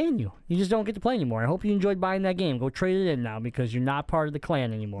just gonna ban you. You just don't get to play anymore. I hope you enjoyed buying that game. Go trade it in now because you're not part of the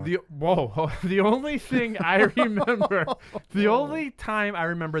clan anymore. The only thing I remember, the only time I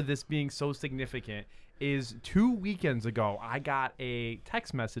remember this being so significant is 2 weekends ago. I got a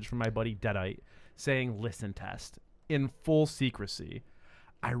text message from my buddy Deadite saying, "Listen, Test, in full secrecy,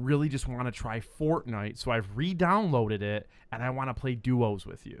 I really just want to try Fortnite, so I've re-downloaded it and I want to play duos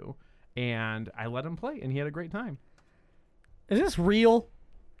with you." And I let him play, and he had a great time. Is this real?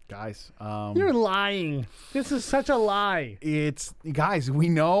 Guys, You're lying. This is such a lie. guys, we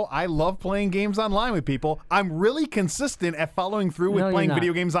know I love playing games online with people. I'm really consistent at following through with No, you're playing not.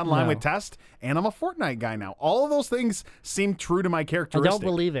 video games online No. with Test, and I'm a Fortnite guy now. All of those things seem true to my I characteristic. don't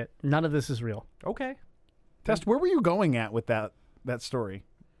believe it. None of this is real. Okay. Test, where were you going at with that story?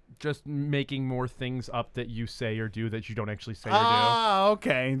 Just making more things up that you say or do that you don't actually say or do. Ah,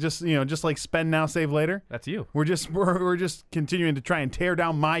 okay. Just like spend now, save later. That's you. We're just continuing to try and tear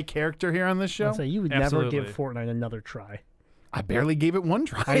down my character here on this show. I'd say you would Absolutely. never give Fortnite another try. I barely gave it one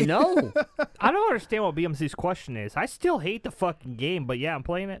try. I know. I don't understand what BMC's question is. I still hate the fucking game, but yeah, I'm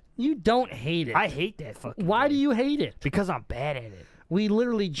playing it. You don't hate it. I hate that fucking Why game. do you hate it? Because I'm bad at it. We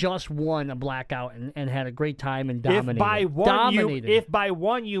literally just won a blackout and had a great time and dominated. If by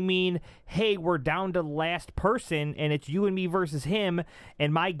one you mean, hey, we're down to the last person and it's you and me versus him,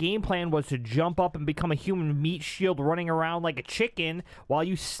 and my game plan was to jump up and become a human meat shield running around like a chicken while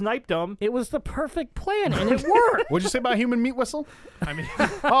you sniped him. It was the perfect plan and it worked. What'd you say about human meat whistle? I mean,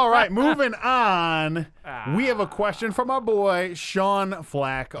 All right, moving on. We have a question from our boy Sean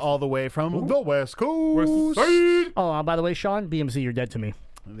Flack, all the way from the West Coast. Oh, by the way, Sean, BMC, you're dead to me.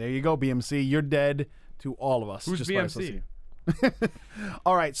 There you go, BMC. You're dead to all of us. Who's just by BMC? association.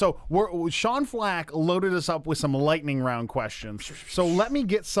 All right, so Sean Flack loaded us up with some lightning round questions. So let me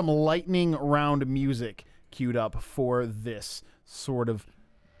get some lightning round music queued up for this sort of.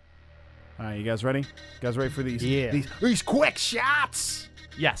 All right, you guys ready? You guys ready for these? Yeah. These quick shots.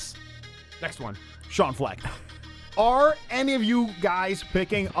 Yes. Next one. Sean Flack. Are any of you guys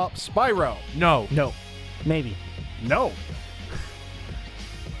picking up Spyro? No. No. Maybe. No.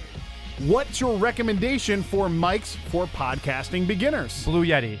 What's your recommendation for mics for podcasting beginners? Blue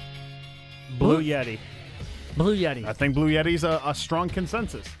Yeti. Blue Yeti. Blue Yeti. I think Blue Yeti's a strong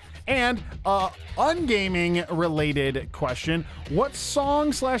consensus. And ungaming related question: what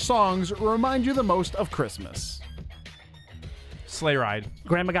songs remind you the most of Christmas? Sleigh Ride.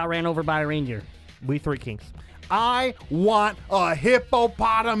 Grandma got ran over by a reindeer. We Three Kings. I want a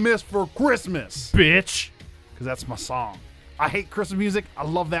hippopotamus for Christmas. Bitch. Because that's my song. I hate Christmas music. I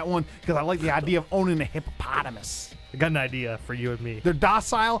love that one because I like the idea of owning a hippopotamus. I got an idea for you and me. They're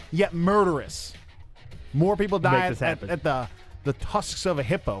docile yet murderous. More people die this at happen. the tusks of a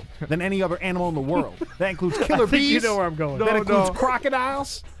hippo than any other animal in the world. That includes killer I think bees. you know where I'm going. That No, includes no.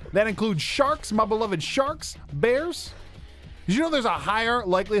 crocodiles. That includes sharks, my beloved sharks, bears. Did you know there's a higher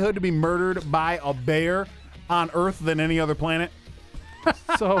likelihood to be murdered by a bear on Earth than any other planet?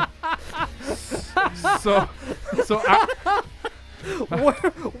 So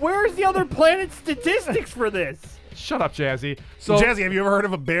Where's the other planet statistics for this? shut up, Jazzy. So Jazzy, have you ever heard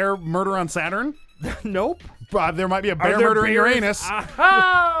of a bear murder on Saturn? Nope. There might be a bear there murder in bears? Uranus.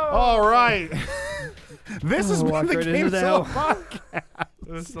 Oh! All right. This has been Walk the right into GameZilla that. podcast.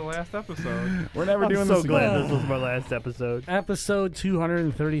 This is the last episode. We're never I'm doing so this glad again. this was my last episode. Episode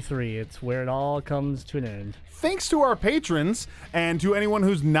 233. It's where it all comes to an end. Thanks to our patrons, and to anyone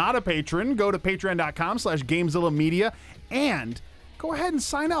who's not a patron, go to patreon.com/GameZillaMedia and go ahead and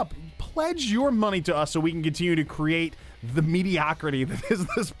sign up. Pledge your money to us so we can continue to create the mediocrity that is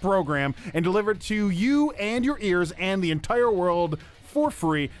this program and deliver it to you and your ears and the entire world for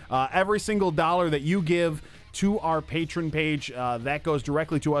free. Every single dollar that you give to our patron page, that goes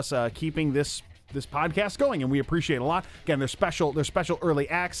directly to us keeping this podcast going, and we appreciate it a lot. Again, there's special early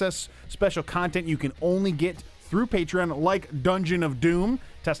access, special content you can only get through Patreon, like Dungeon of Doom.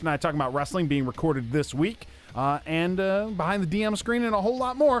 Tess and I talking about wrestling being recorded this week. And behind the DM screen and a whole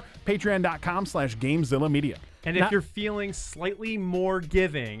lot more, patreon.com/GameZillaMedia. And if you're feeling slightly more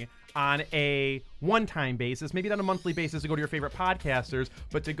giving on a one-time basis, maybe not a monthly basis to go to your favorite podcasters,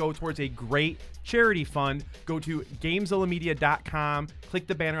 but to go towards a great charity fund, go to GameZillaMedia.com, click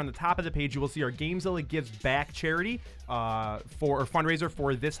the banner on the top of the page. You will see our GameZilla Gives Back charity for a fundraiser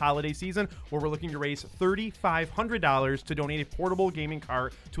for this holiday season, where we're looking to raise $3,500 to donate a portable gaming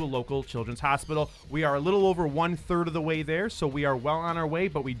cart to a local children's hospital. We are a little over 1/3 of the way there, so we are well on our way,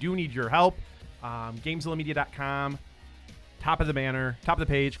 but we do need your help. GameZillaMedia.com. Top of the banner, top of the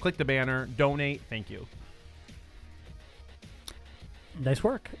page, click the banner, donate. Thank you. Nice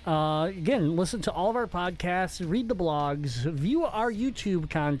work. Again, listen to all of our podcasts, read the blogs, view our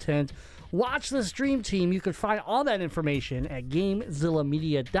YouTube content, watch the stream team. You can find all that information at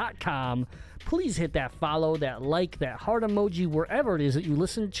GameZillaMedia.com. Please hit that follow, that like, that heart emoji, wherever it is that you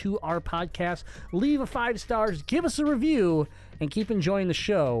listen to our podcast. Leave a 5 stars, give us a review, and keep enjoying the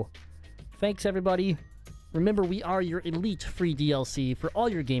show. Thanks, everybody. Remember, we are your elite free DLC for all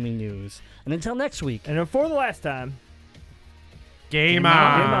your gaming news. And until next week, And for the last time, Game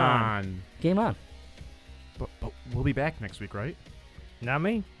on. on. game on. But we'll be back next week, right? not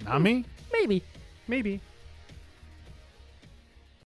me. Not me. Maybe. Maybe.